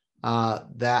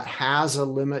 that has a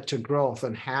limit to growth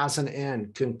and has an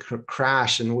end, can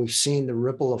crash. And we've seen the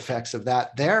ripple effects of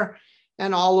that there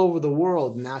and all over the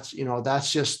world. And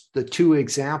that's just the 2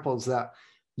 examples, that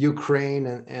Ukraine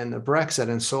and the Brexit.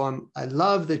 And so I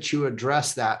love that you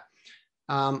address that.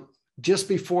 Just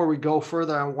before we go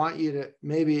further, I want you to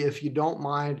maybe, if you don't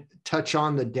mind, touch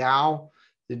on the DAO,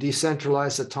 the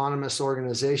Decentralized Autonomous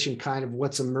Organization, kind of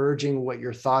what's emerging, what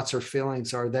your thoughts or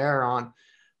feelings are there on,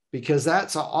 because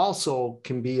that's also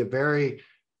can be a very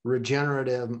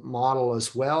regenerative model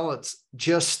as well. It's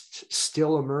just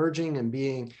still emerging and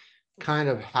being kind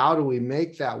of, how do we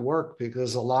make that work?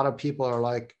 Because a lot of people are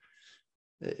like,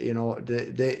 they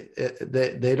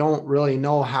don't really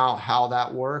know how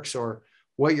that works, or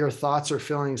what your thoughts or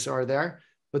feelings are there.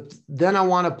 But then I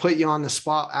want to put you on the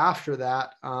spot after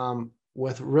that,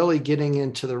 with really getting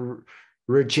into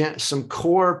some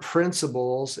core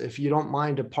principles, if you don't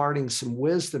mind imparting some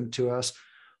wisdom to us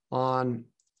on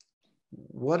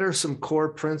what are some core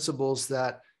principles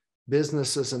that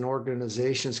businesses and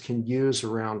organizations can use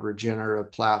around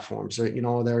regenerative platforms.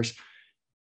 There's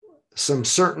some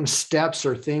certain steps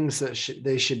or things that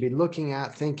they should be looking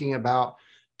at, thinking about,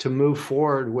 to move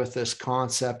forward with this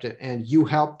concept, and you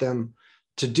help them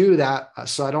to do that.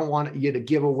 So I don't want you to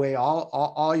give away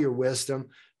all your wisdom,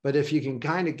 but if you can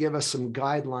kind of give us some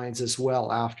guidelines as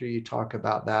well after you talk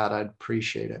about that, I'd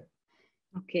appreciate it.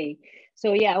 Okay.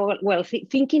 So yeah, well,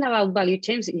 thinking about value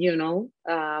chains,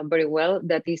 very well,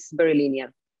 that is very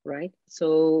linear, right?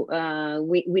 So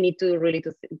we need to really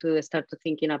to start to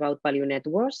thinking about value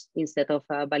networks instead of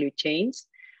value chains,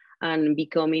 and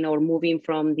becoming or moving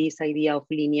from this idea of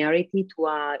linearity to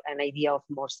an idea of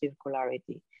more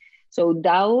circularity. So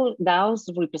DAOs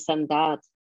represent that.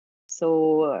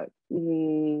 So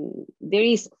there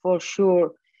is for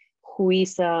sure who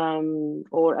is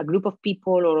or a group of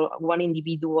people or one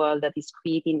individual that is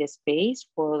creating the space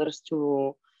for others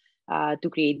to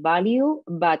create value.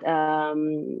 But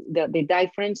the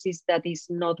difference is that it's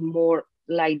not more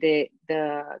like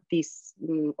this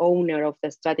owner of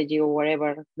the strategy or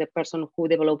whatever, the person who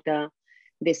developed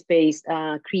the space,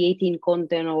 creating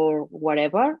content or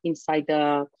whatever inside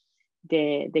the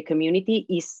community,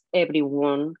 is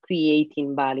everyone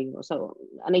creating value. So,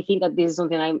 and I think that this is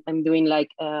something I'm doing like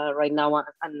right now,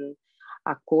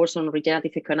 a course on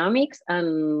regenerative economics.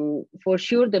 And for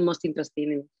sure, the most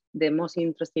interesting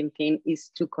thing is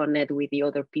to connect with the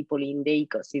other people in the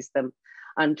ecosystem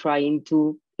and trying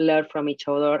to learn from each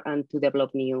other and to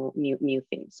develop new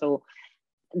things. So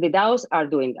the DAOs are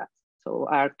doing that. So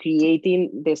are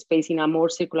creating the space in a more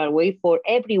circular way for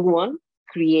everyone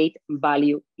create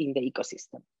value in the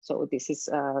ecosystem. So this is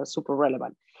super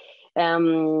relevant.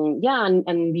 And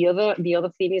the other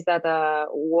thing is that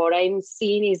what I'm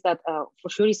seeing is that for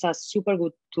sure it's a super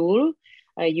good tool.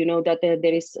 That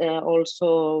there is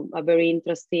also a very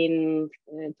interesting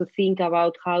to think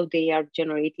about how they are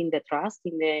generating the trust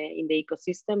in the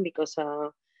ecosystem, because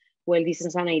this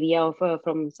is an idea of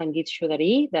from Sangeet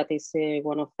Chaudhary, that is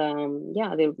one of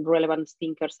the relevant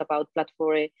thinkers about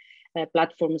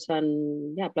platforms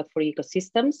and platform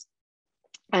ecosystems.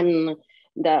 And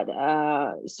that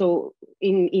so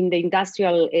in the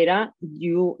industrial era,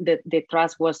 the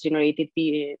trust was generated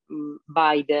because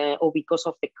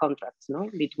of the contracts,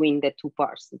 between the two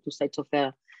parts, the two sides of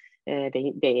the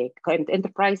the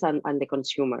enterprise and the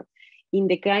consumer. In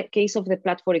the case of the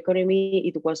platform economy,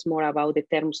 it was more about the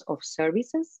terms of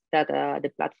services that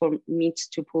the platform needs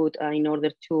to put in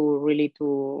order to really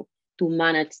to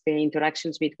manage the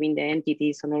interactions between the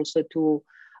entities and also to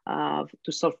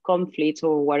solve conflicts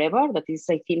or whatever. That is,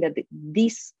 I think that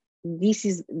this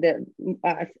is the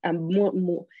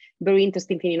more very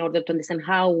interesting thing in order to understand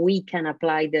how we can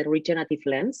apply the regenerative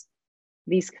lens.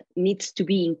 This needs to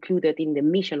be included in the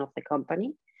mission of the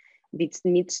company. This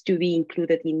needs to be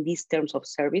included in these terms of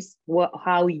service,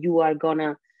 how you are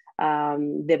gonna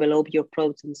develop your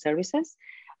products and services.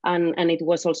 And it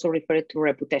was also referred to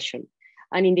reputation.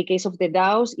 And in the case of the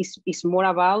DAOs, it's more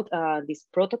about these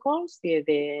protocols, the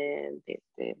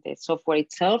software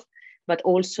itself, but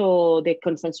also the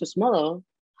consensus model,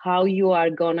 how you are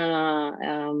gonna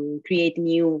create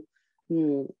new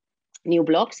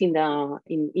blocks in the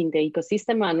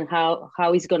ecosystem and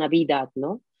how it's gonna be that,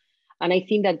 no? And I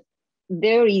think that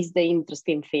there is the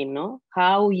interesting thing, no?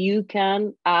 How you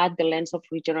can add the lens of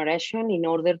regeneration in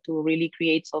order to really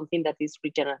create something that is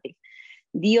regenerative.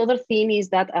 The other thing is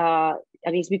that,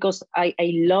 and it's because I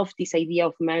love this idea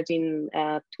of merging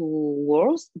two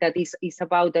worlds, that is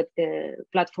about that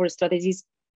platform strategies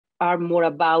are more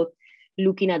about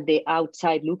looking at the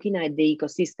outside, looking at the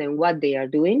ecosystem, what they are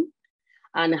doing,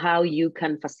 and how you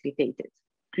can facilitate it,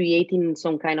 creating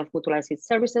some kind of mutualized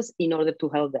services in order to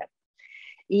help them.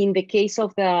 In the case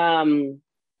of the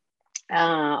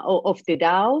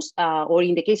DAOs, or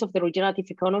in the case of the regenerative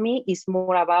economy, is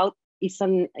more about it's a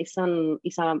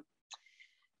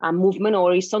movement,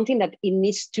 or is something that it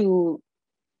needs to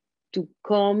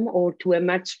come or to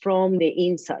emerge from the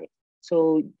inside.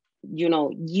 So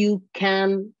you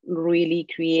can really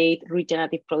create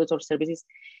regenerative products or services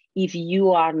if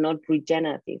you are not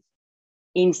regenerative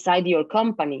inside your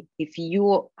company. If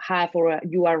you have or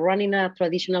you are running a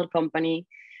traditional company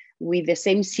with the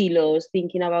same silos,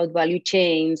 thinking about value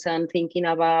chains and thinking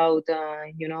about,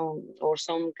 or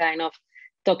some kind of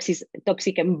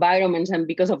toxic environments, and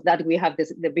because of that we have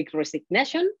the big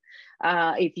resignation.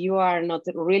 If you are not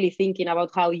really thinking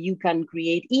about how you can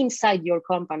create inside your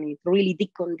company really the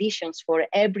conditions for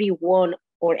everyone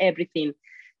or everything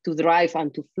to thrive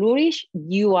and to flourish,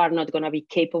 you are not going to be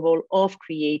capable of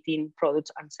creating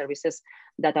products and services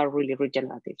that are really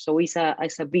regenerative. So it's a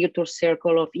virtuous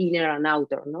circle of inner and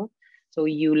outer, no? So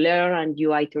you learn and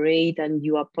you iterate and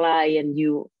you apply and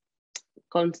you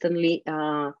constantly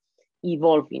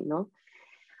evolving, no?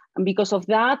 And because of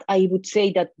that, I would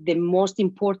say that the most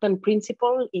important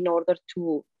principle in order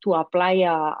to apply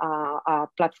a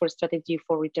platform strategy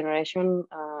for regeneration,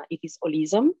 it is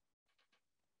holism.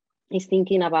 Is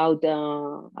thinking about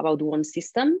one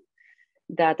system,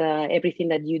 that everything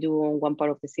that you do on one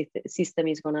part of the system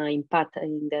is going to impact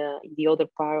in the other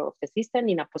part of the system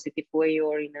in a positive way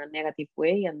or in a negative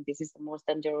way. And this is the most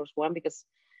dangerous one, because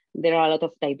there are a lot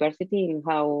of diversity in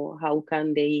how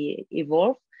can they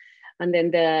evolve. And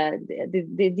then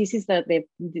this is I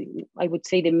would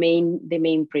say the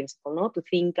main principle, no? To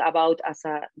think about as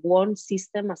one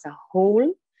system as a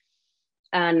whole,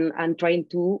 and trying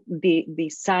to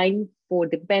design for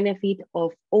the benefit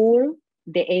of all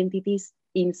the entities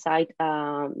inside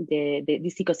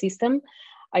this ecosystem.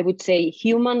 I would say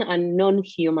human and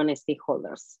non-human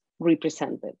stakeholders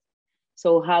represented.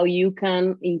 So how you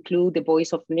can include the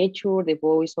voice of nature, the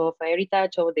voice of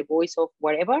heritage, or the voice of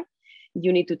whatever,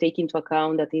 you need to take into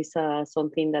account that is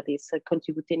something that is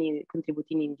contributing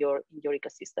in your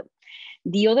ecosystem.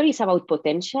 The other is about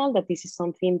potential, that this is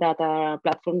something that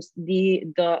platforms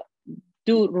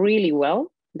do really well,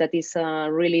 that is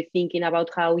really thinking about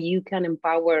how you can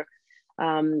empower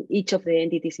each of the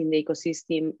entities in the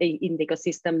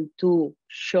ecosystem to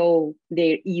show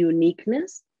their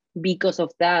uniqueness. Because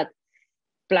of that,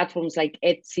 platforms like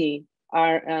Etsy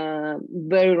are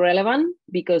very relevant,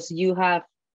 because you have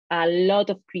a lot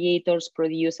of creators,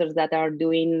 producers that are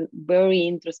doing very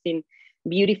interesting,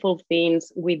 beautiful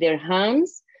things with their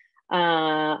hands,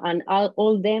 and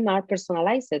all them are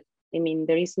personalized. I mean,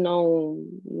 there is no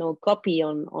copy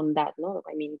on that. No,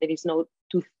 I mean, there is no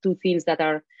two things that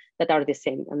are the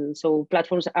same. And so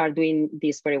platforms are doing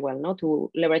this very well, no,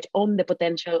 to leverage on the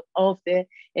potential of the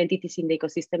entities in the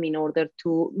ecosystem in order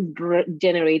to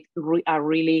generate a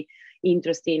really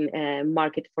interesting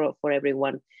market for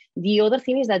everyone. The other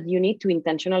thing is that you need to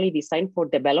intentionally design for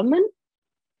development.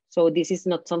 So this is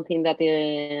not something that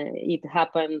it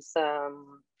happens,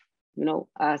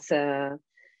 as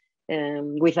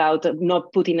without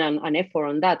not putting an effort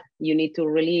on that. You need to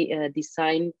really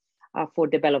design for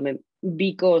development,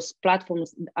 because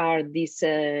platforms are these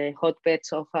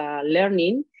hotbeds of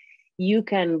learning. you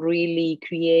can really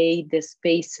create the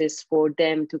spaces for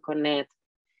them to connect.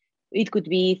 It could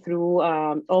be through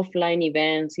offline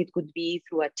events, it could be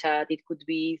through a chat, it could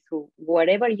be through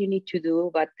whatever you need to do,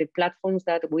 but the platforms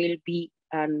that will be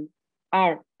and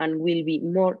are and will be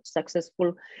more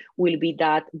successful will be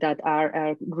that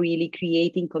are really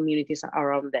creating communities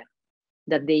around them,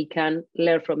 that they can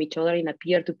learn from each other in a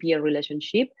peer-to-peer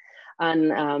relationship. And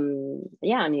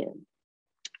yeah,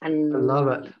 I love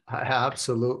it. I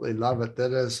absolutely love it.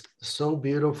 That is so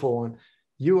beautiful. And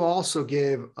you also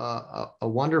gave a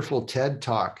wonderful TED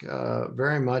talk,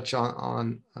 very much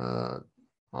on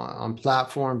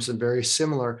platforms and very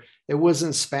similar. It was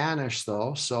in Spanish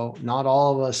though, so not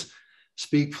all of us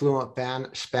speak fluent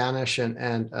Spanish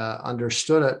and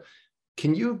understood it.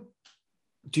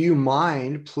 Do you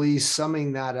mind please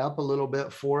summing that up a little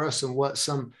bit for us, and what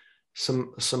some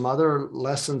other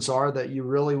lessons are that you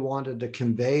really wanted to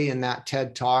convey in that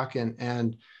TED talk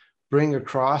and bring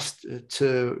across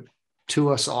to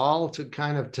us all to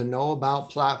kind of to know about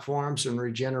platforms and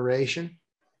regeneration?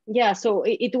 Yeah, so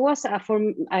it was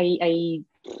I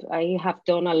have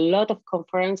done a lot of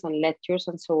conference and lectures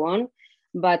and so on,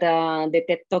 but the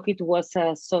TED talk, it was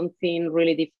something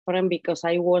really different, because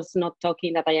I was not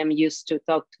talking that I am used to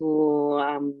talk to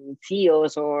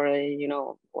CEOs or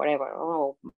whatever,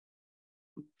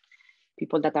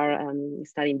 people that are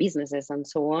studying businesses and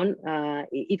so on.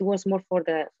 It was more for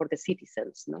the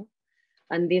citizens, no?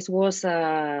 And this was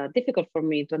difficult for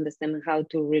me to understand how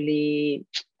to really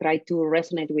try to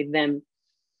resonate with them.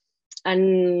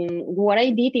 And what I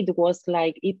did, it was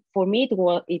like, for me,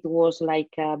 it was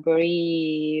like a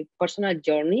very personal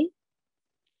journey,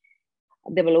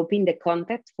 developing the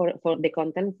content for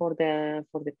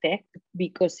the tech,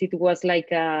 because it was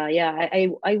like, I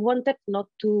wanted not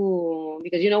to,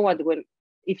 because you know what,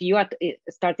 if you had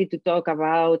started to talk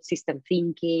about system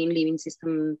thinking, living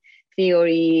system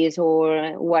theories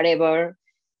or whatever,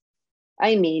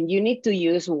 I mean, you need to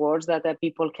use words that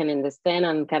people can understand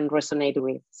and can resonate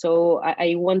with. So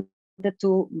I wanted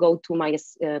to go to my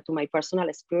personal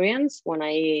experience when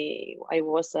I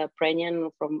was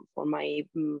pregnant for my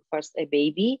first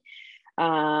baby.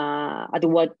 At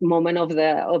what moment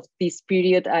of this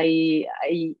period I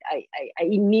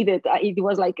needed, it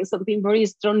was like something very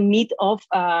strong need of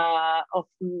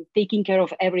taking care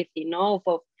of everything,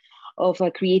 of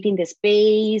creating the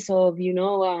space, of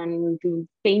and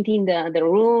painting the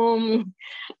room,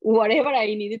 whatever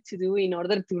I needed to do in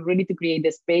order to really to create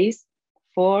the space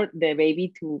for the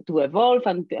baby to evolve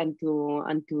and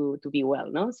to be well,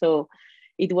 no? So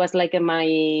it was like my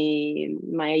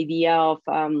idea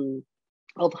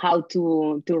of how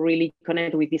to really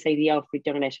connect with this idea of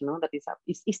regeneration, no? That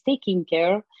is taking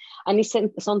care, and it's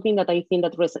something that I think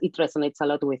that it resonates a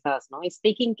lot with us, no? It's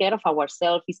taking care of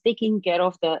ourselves, it's taking care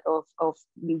of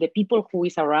the people who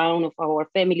is around, of our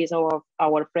families, or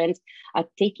our friends, are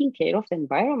taking care of the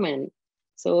environment.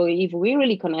 So if we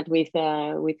really connect with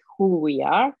who we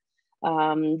are,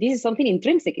 this is something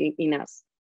intrinsic in us.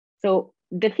 So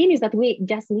the thing is that we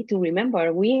just need to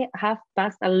remember we have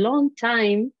passed a long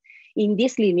time in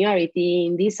this linearity,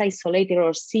 in this isolated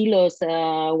or silos,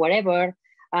 whatever,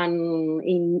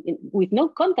 and with no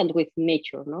contact with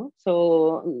nature, no?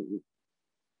 So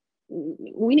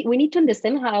we need to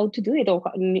understand how to do it, or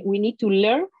we need to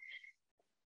learn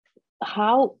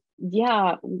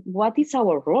what is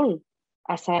our role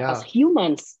as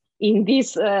humans in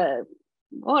this,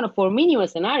 for me, new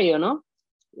scenario, no?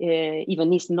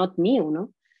 Even it's not new,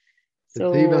 no?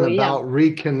 So, it's even about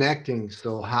reconnecting.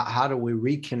 So how do we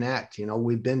reconnect?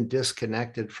 We've been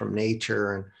disconnected from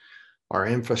nature, and our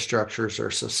infrastructures,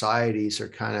 our societies are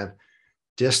kind of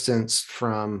distanced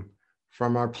from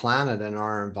our planet and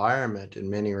our environment in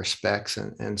many respects.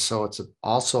 And so it's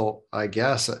also, I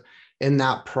guess, in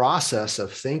that process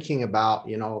of thinking about,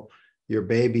 your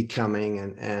baby coming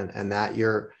and that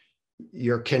you're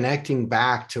connecting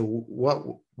back to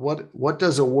what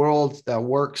does a world that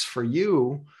works for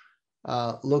you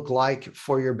look like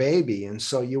for your baby. And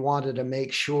so you wanted to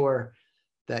make sure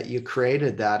that you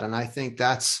created that. And I think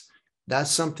that's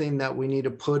something that we need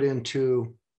to put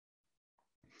into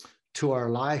our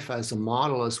life as a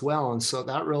model as well. And so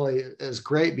that really is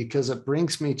great, because it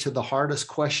brings me to the hardest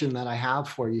question that I have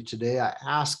for you today. I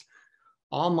ask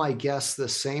all my guests the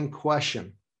same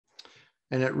question,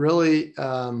 and it really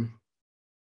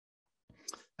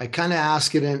I kind of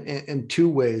ask it in two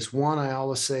ways. One, I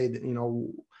always say that,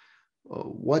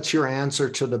 what's your answer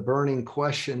to the burning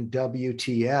question,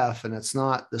 WTF? And it's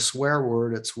not the swear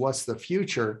word, it's what's the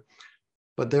future.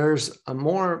 But there's a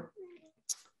more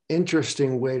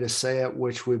interesting way to say it,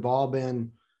 which we've all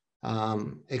been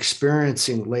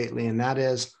experiencing lately. And that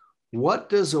is, what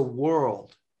does a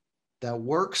world that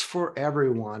works for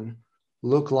everyone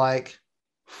look like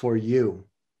for you?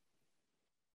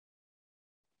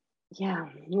 Yeah,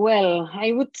 well,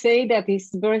 I would say that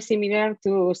it's very similar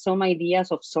to some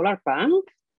ideas of solar punk.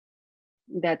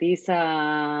 That is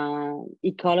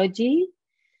ecology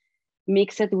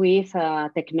mixed with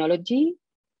technology,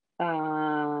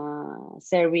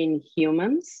 serving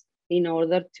humans in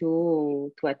order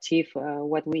to achieve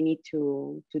what we need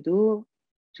to do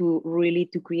to really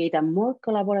to create a more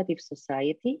collaborative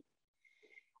society,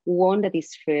 one that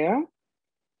is fair,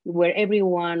 where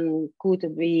everyone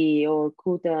could be or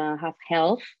could have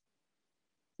health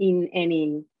in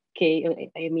any case,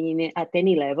 I mean, at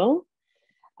any level.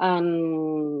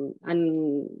 And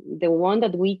the one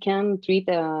that we can treat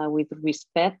with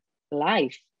respect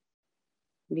life,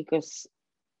 because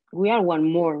we are one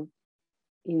more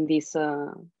in this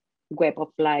web of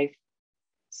life.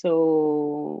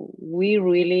 So we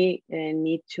really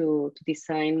need to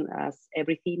design as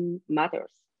everything matters.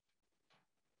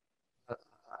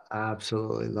 I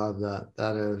absolutely love that.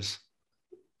 That is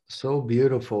so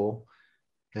beautiful,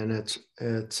 and it's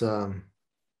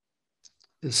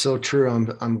so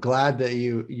true. I'm glad that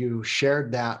you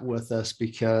shared that with us,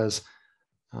 because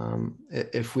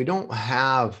if we don't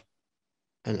have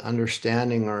an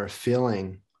understanding or a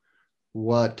feeling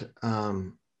what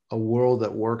a world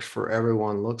that works for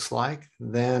everyone looks like,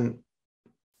 then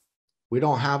we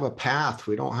don't have a path.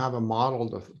 We don't have a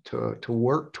model to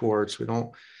work towards. We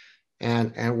don't,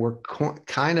 and we're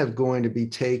kind of going to be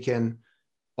taken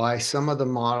by some of the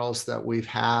models that we've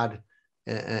had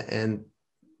in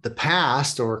the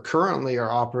past or currently are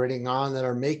operating on, that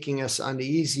are making us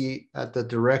uneasy at the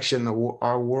direction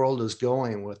our world is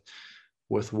going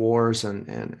with wars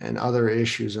and other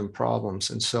issues and problems.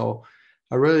 And so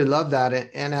I really love that.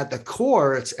 And at the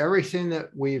core, it's everything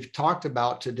that we've talked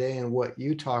about today, and what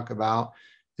you talk about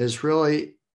is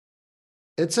really,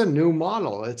 it's a new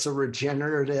model. It's a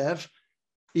regenerative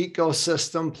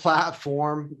ecosystem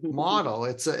platform model.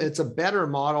 It's a better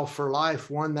model for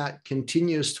life, one that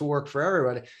continues to work for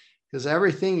everybody, because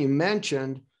everything you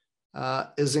mentioned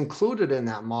is included in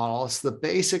that model. It's the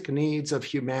basic needs of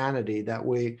humanity that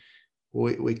we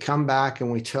come back and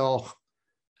we tell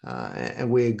and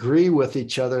we agree with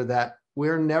each other that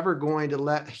we're never going to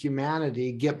let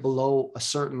humanity get below a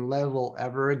certain level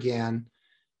ever again,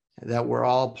 that we're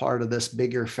all part of this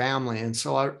bigger family. And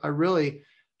so I really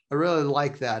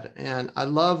like that. And I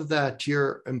love that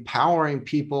you're empowering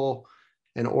people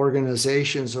and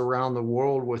organizations around the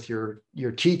world with your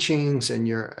teachings and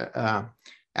your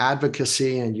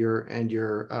advocacy and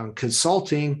your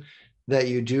consulting that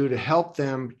you do to help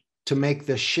them to make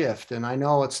this shift. And I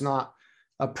know it's not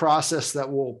a process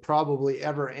that will probably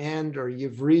ever end, or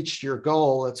you've reached your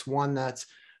goal. It's one that's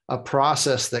a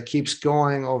process that keeps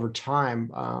going over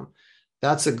time.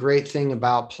 That's a great thing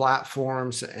about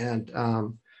platforms and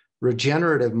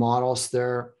regenerative models.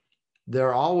 They're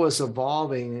always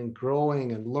evolving and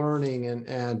growing and learning,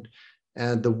 and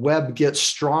the web gets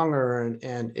stronger,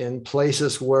 and in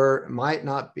places where it might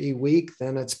not be weak,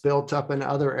 then it's built up in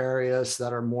other areas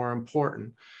that are more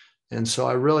important. And so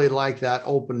I really like that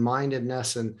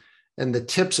open-mindedness and the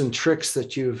tips and tricks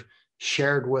that you've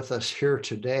shared with us here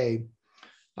today.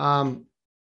 I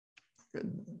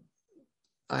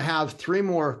have 3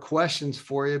 more questions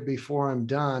for you before I'm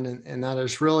done. And that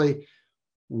is really,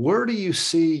 where do you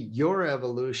see your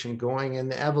evolution going,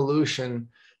 and the evolution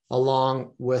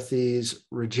along with these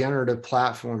regenerative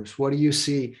platforms? What do you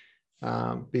see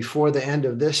before the end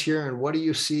of this year? And what do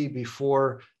you see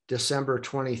before December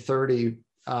 2030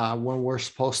 when we're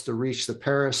supposed to reach the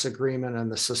Paris Agreement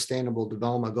and the Sustainable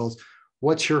Development Goals?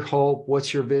 What's your hope?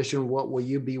 What's your vision? What will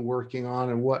you be working on?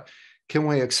 And what can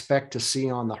we expect to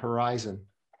see on the horizon?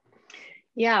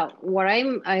 Yeah, what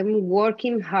I'm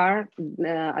working hard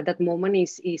at that moment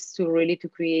is to really to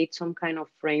create some kind of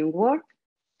framework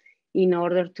in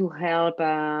order to help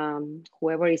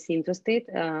whoever is interested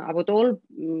about all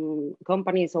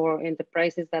companies or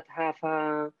enterprises that have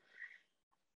a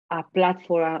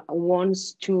platform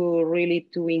wants to really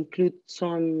to include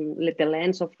the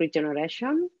lens of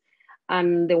regeneration,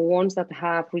 and the ones that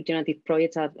have regenerative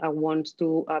projects that want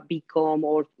to become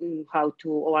or how to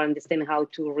or understand how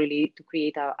to really to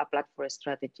create a platform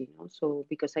strategy. You know? So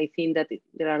because I think that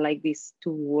there are like these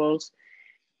 2 worlds.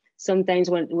 Sometimes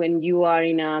when you are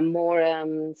in a more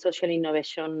social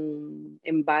innovation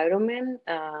environment,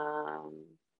 I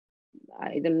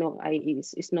don't know,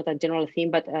 it's not a general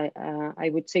thing, but I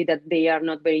would say that they are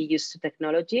not very used to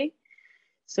technology.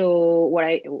 So what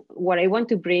I want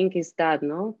to bring is that,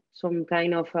 no, some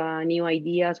kind of new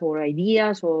ideas or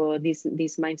this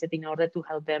mindset in order to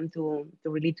help them to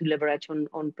really to leverage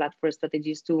on platform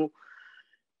strategies to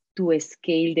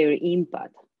scale their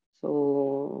impact.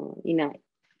 So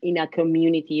in a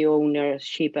community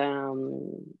ownership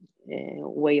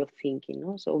way of thinking.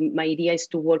 No? So my idea is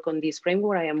to work on this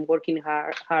framework. I am working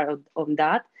hard on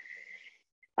that.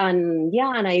 And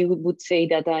yeah, and I would say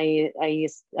that I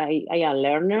am a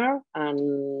learner,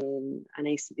 and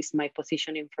it's my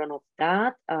position in front of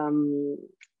that. I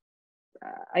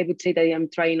would say that I am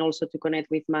trying also to connect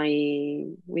with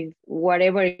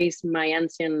whatever is my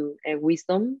ancient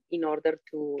wisdom in order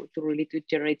to really to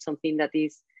generate something that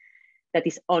is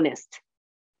honest.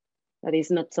 That is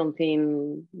not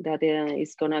something that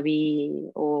is gonna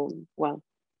be, or well,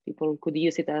 people could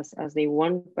use it as they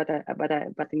want, but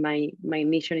my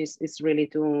mission is really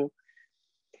to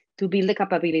build the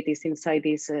capabilities inside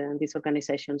these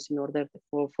organizations in order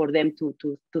for them to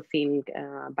think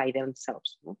by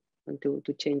themselves, no? And to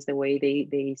change the way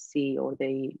they see or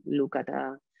they look at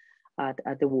the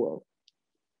world.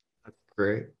 That's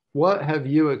great. What have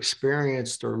you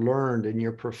experienced or learned in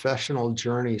your professional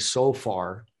journey so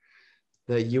far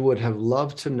that you would have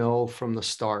loved to know from the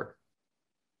start?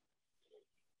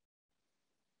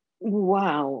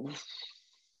 Wow.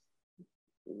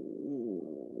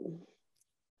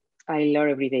 I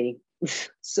learn every day.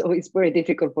 So it's very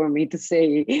difficult for me to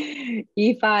say.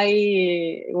 If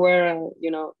I were,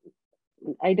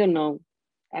 I don't know.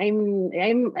 I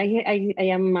am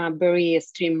a very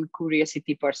extreme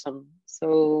curiosity person.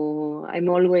 So I'm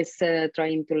always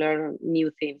trying to learn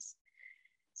new things.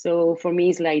 So for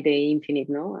me, it's like the infinite,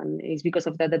 no? And it's because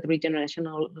of that regeneration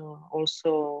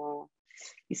also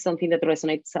is something that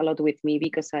resonates a lot with me,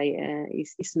 because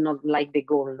it's not like the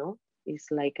goal, no?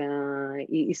 It's like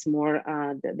it's more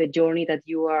the journey that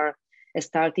you are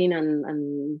starting,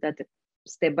 and that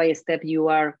step by step you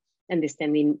are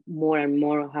understanding more and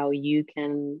more how you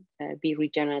can be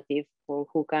regenerative, or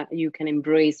you can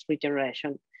embrace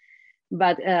regeneration.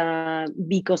 But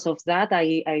because of that,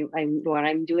 what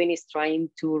I'm doing is trying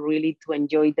to really to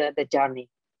enjoy the journey,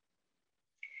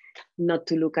 not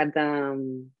to look at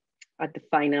the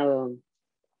final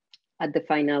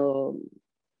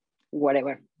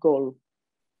whatever goal.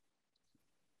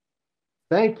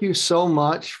 Thank you so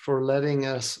much for letting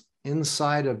us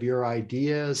inside of your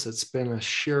ideas. It's been a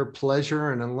sheer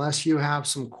pleasure. And unless you have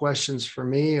some questions for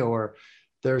me, or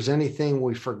there's anything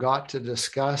we forgot to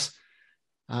discuss,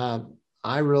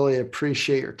 I really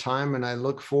appreciate your time, and I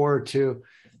look forward to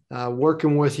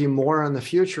working with you more in the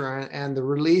future, and the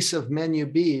release of Menu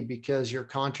B, because your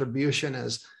contribution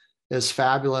is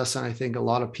fabulous. And I think a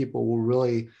lot of people will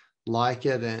really like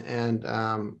it and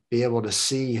be able to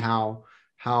see how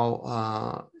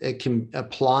it can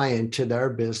apply into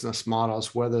their business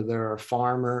models, whether they're a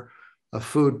farmer, a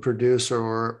food producer,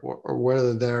 or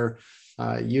whether they're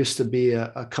used to be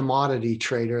a commodity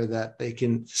trader, that they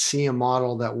can see a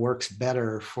model that works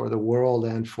better for the world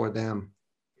and for them.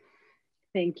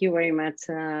 Thank you very much,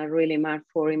 really, Marc,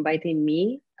 for inviting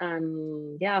me,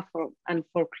 and yeah, for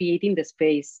creating the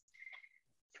space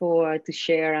to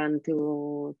share and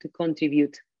to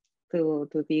contribute to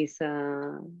this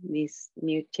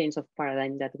new change of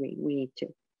paradigm that we need to.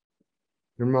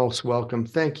 You're most welcome.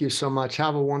 Thank you so much.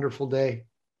 Have a wonderful day.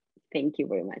 Thank you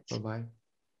very much. Bye-bye.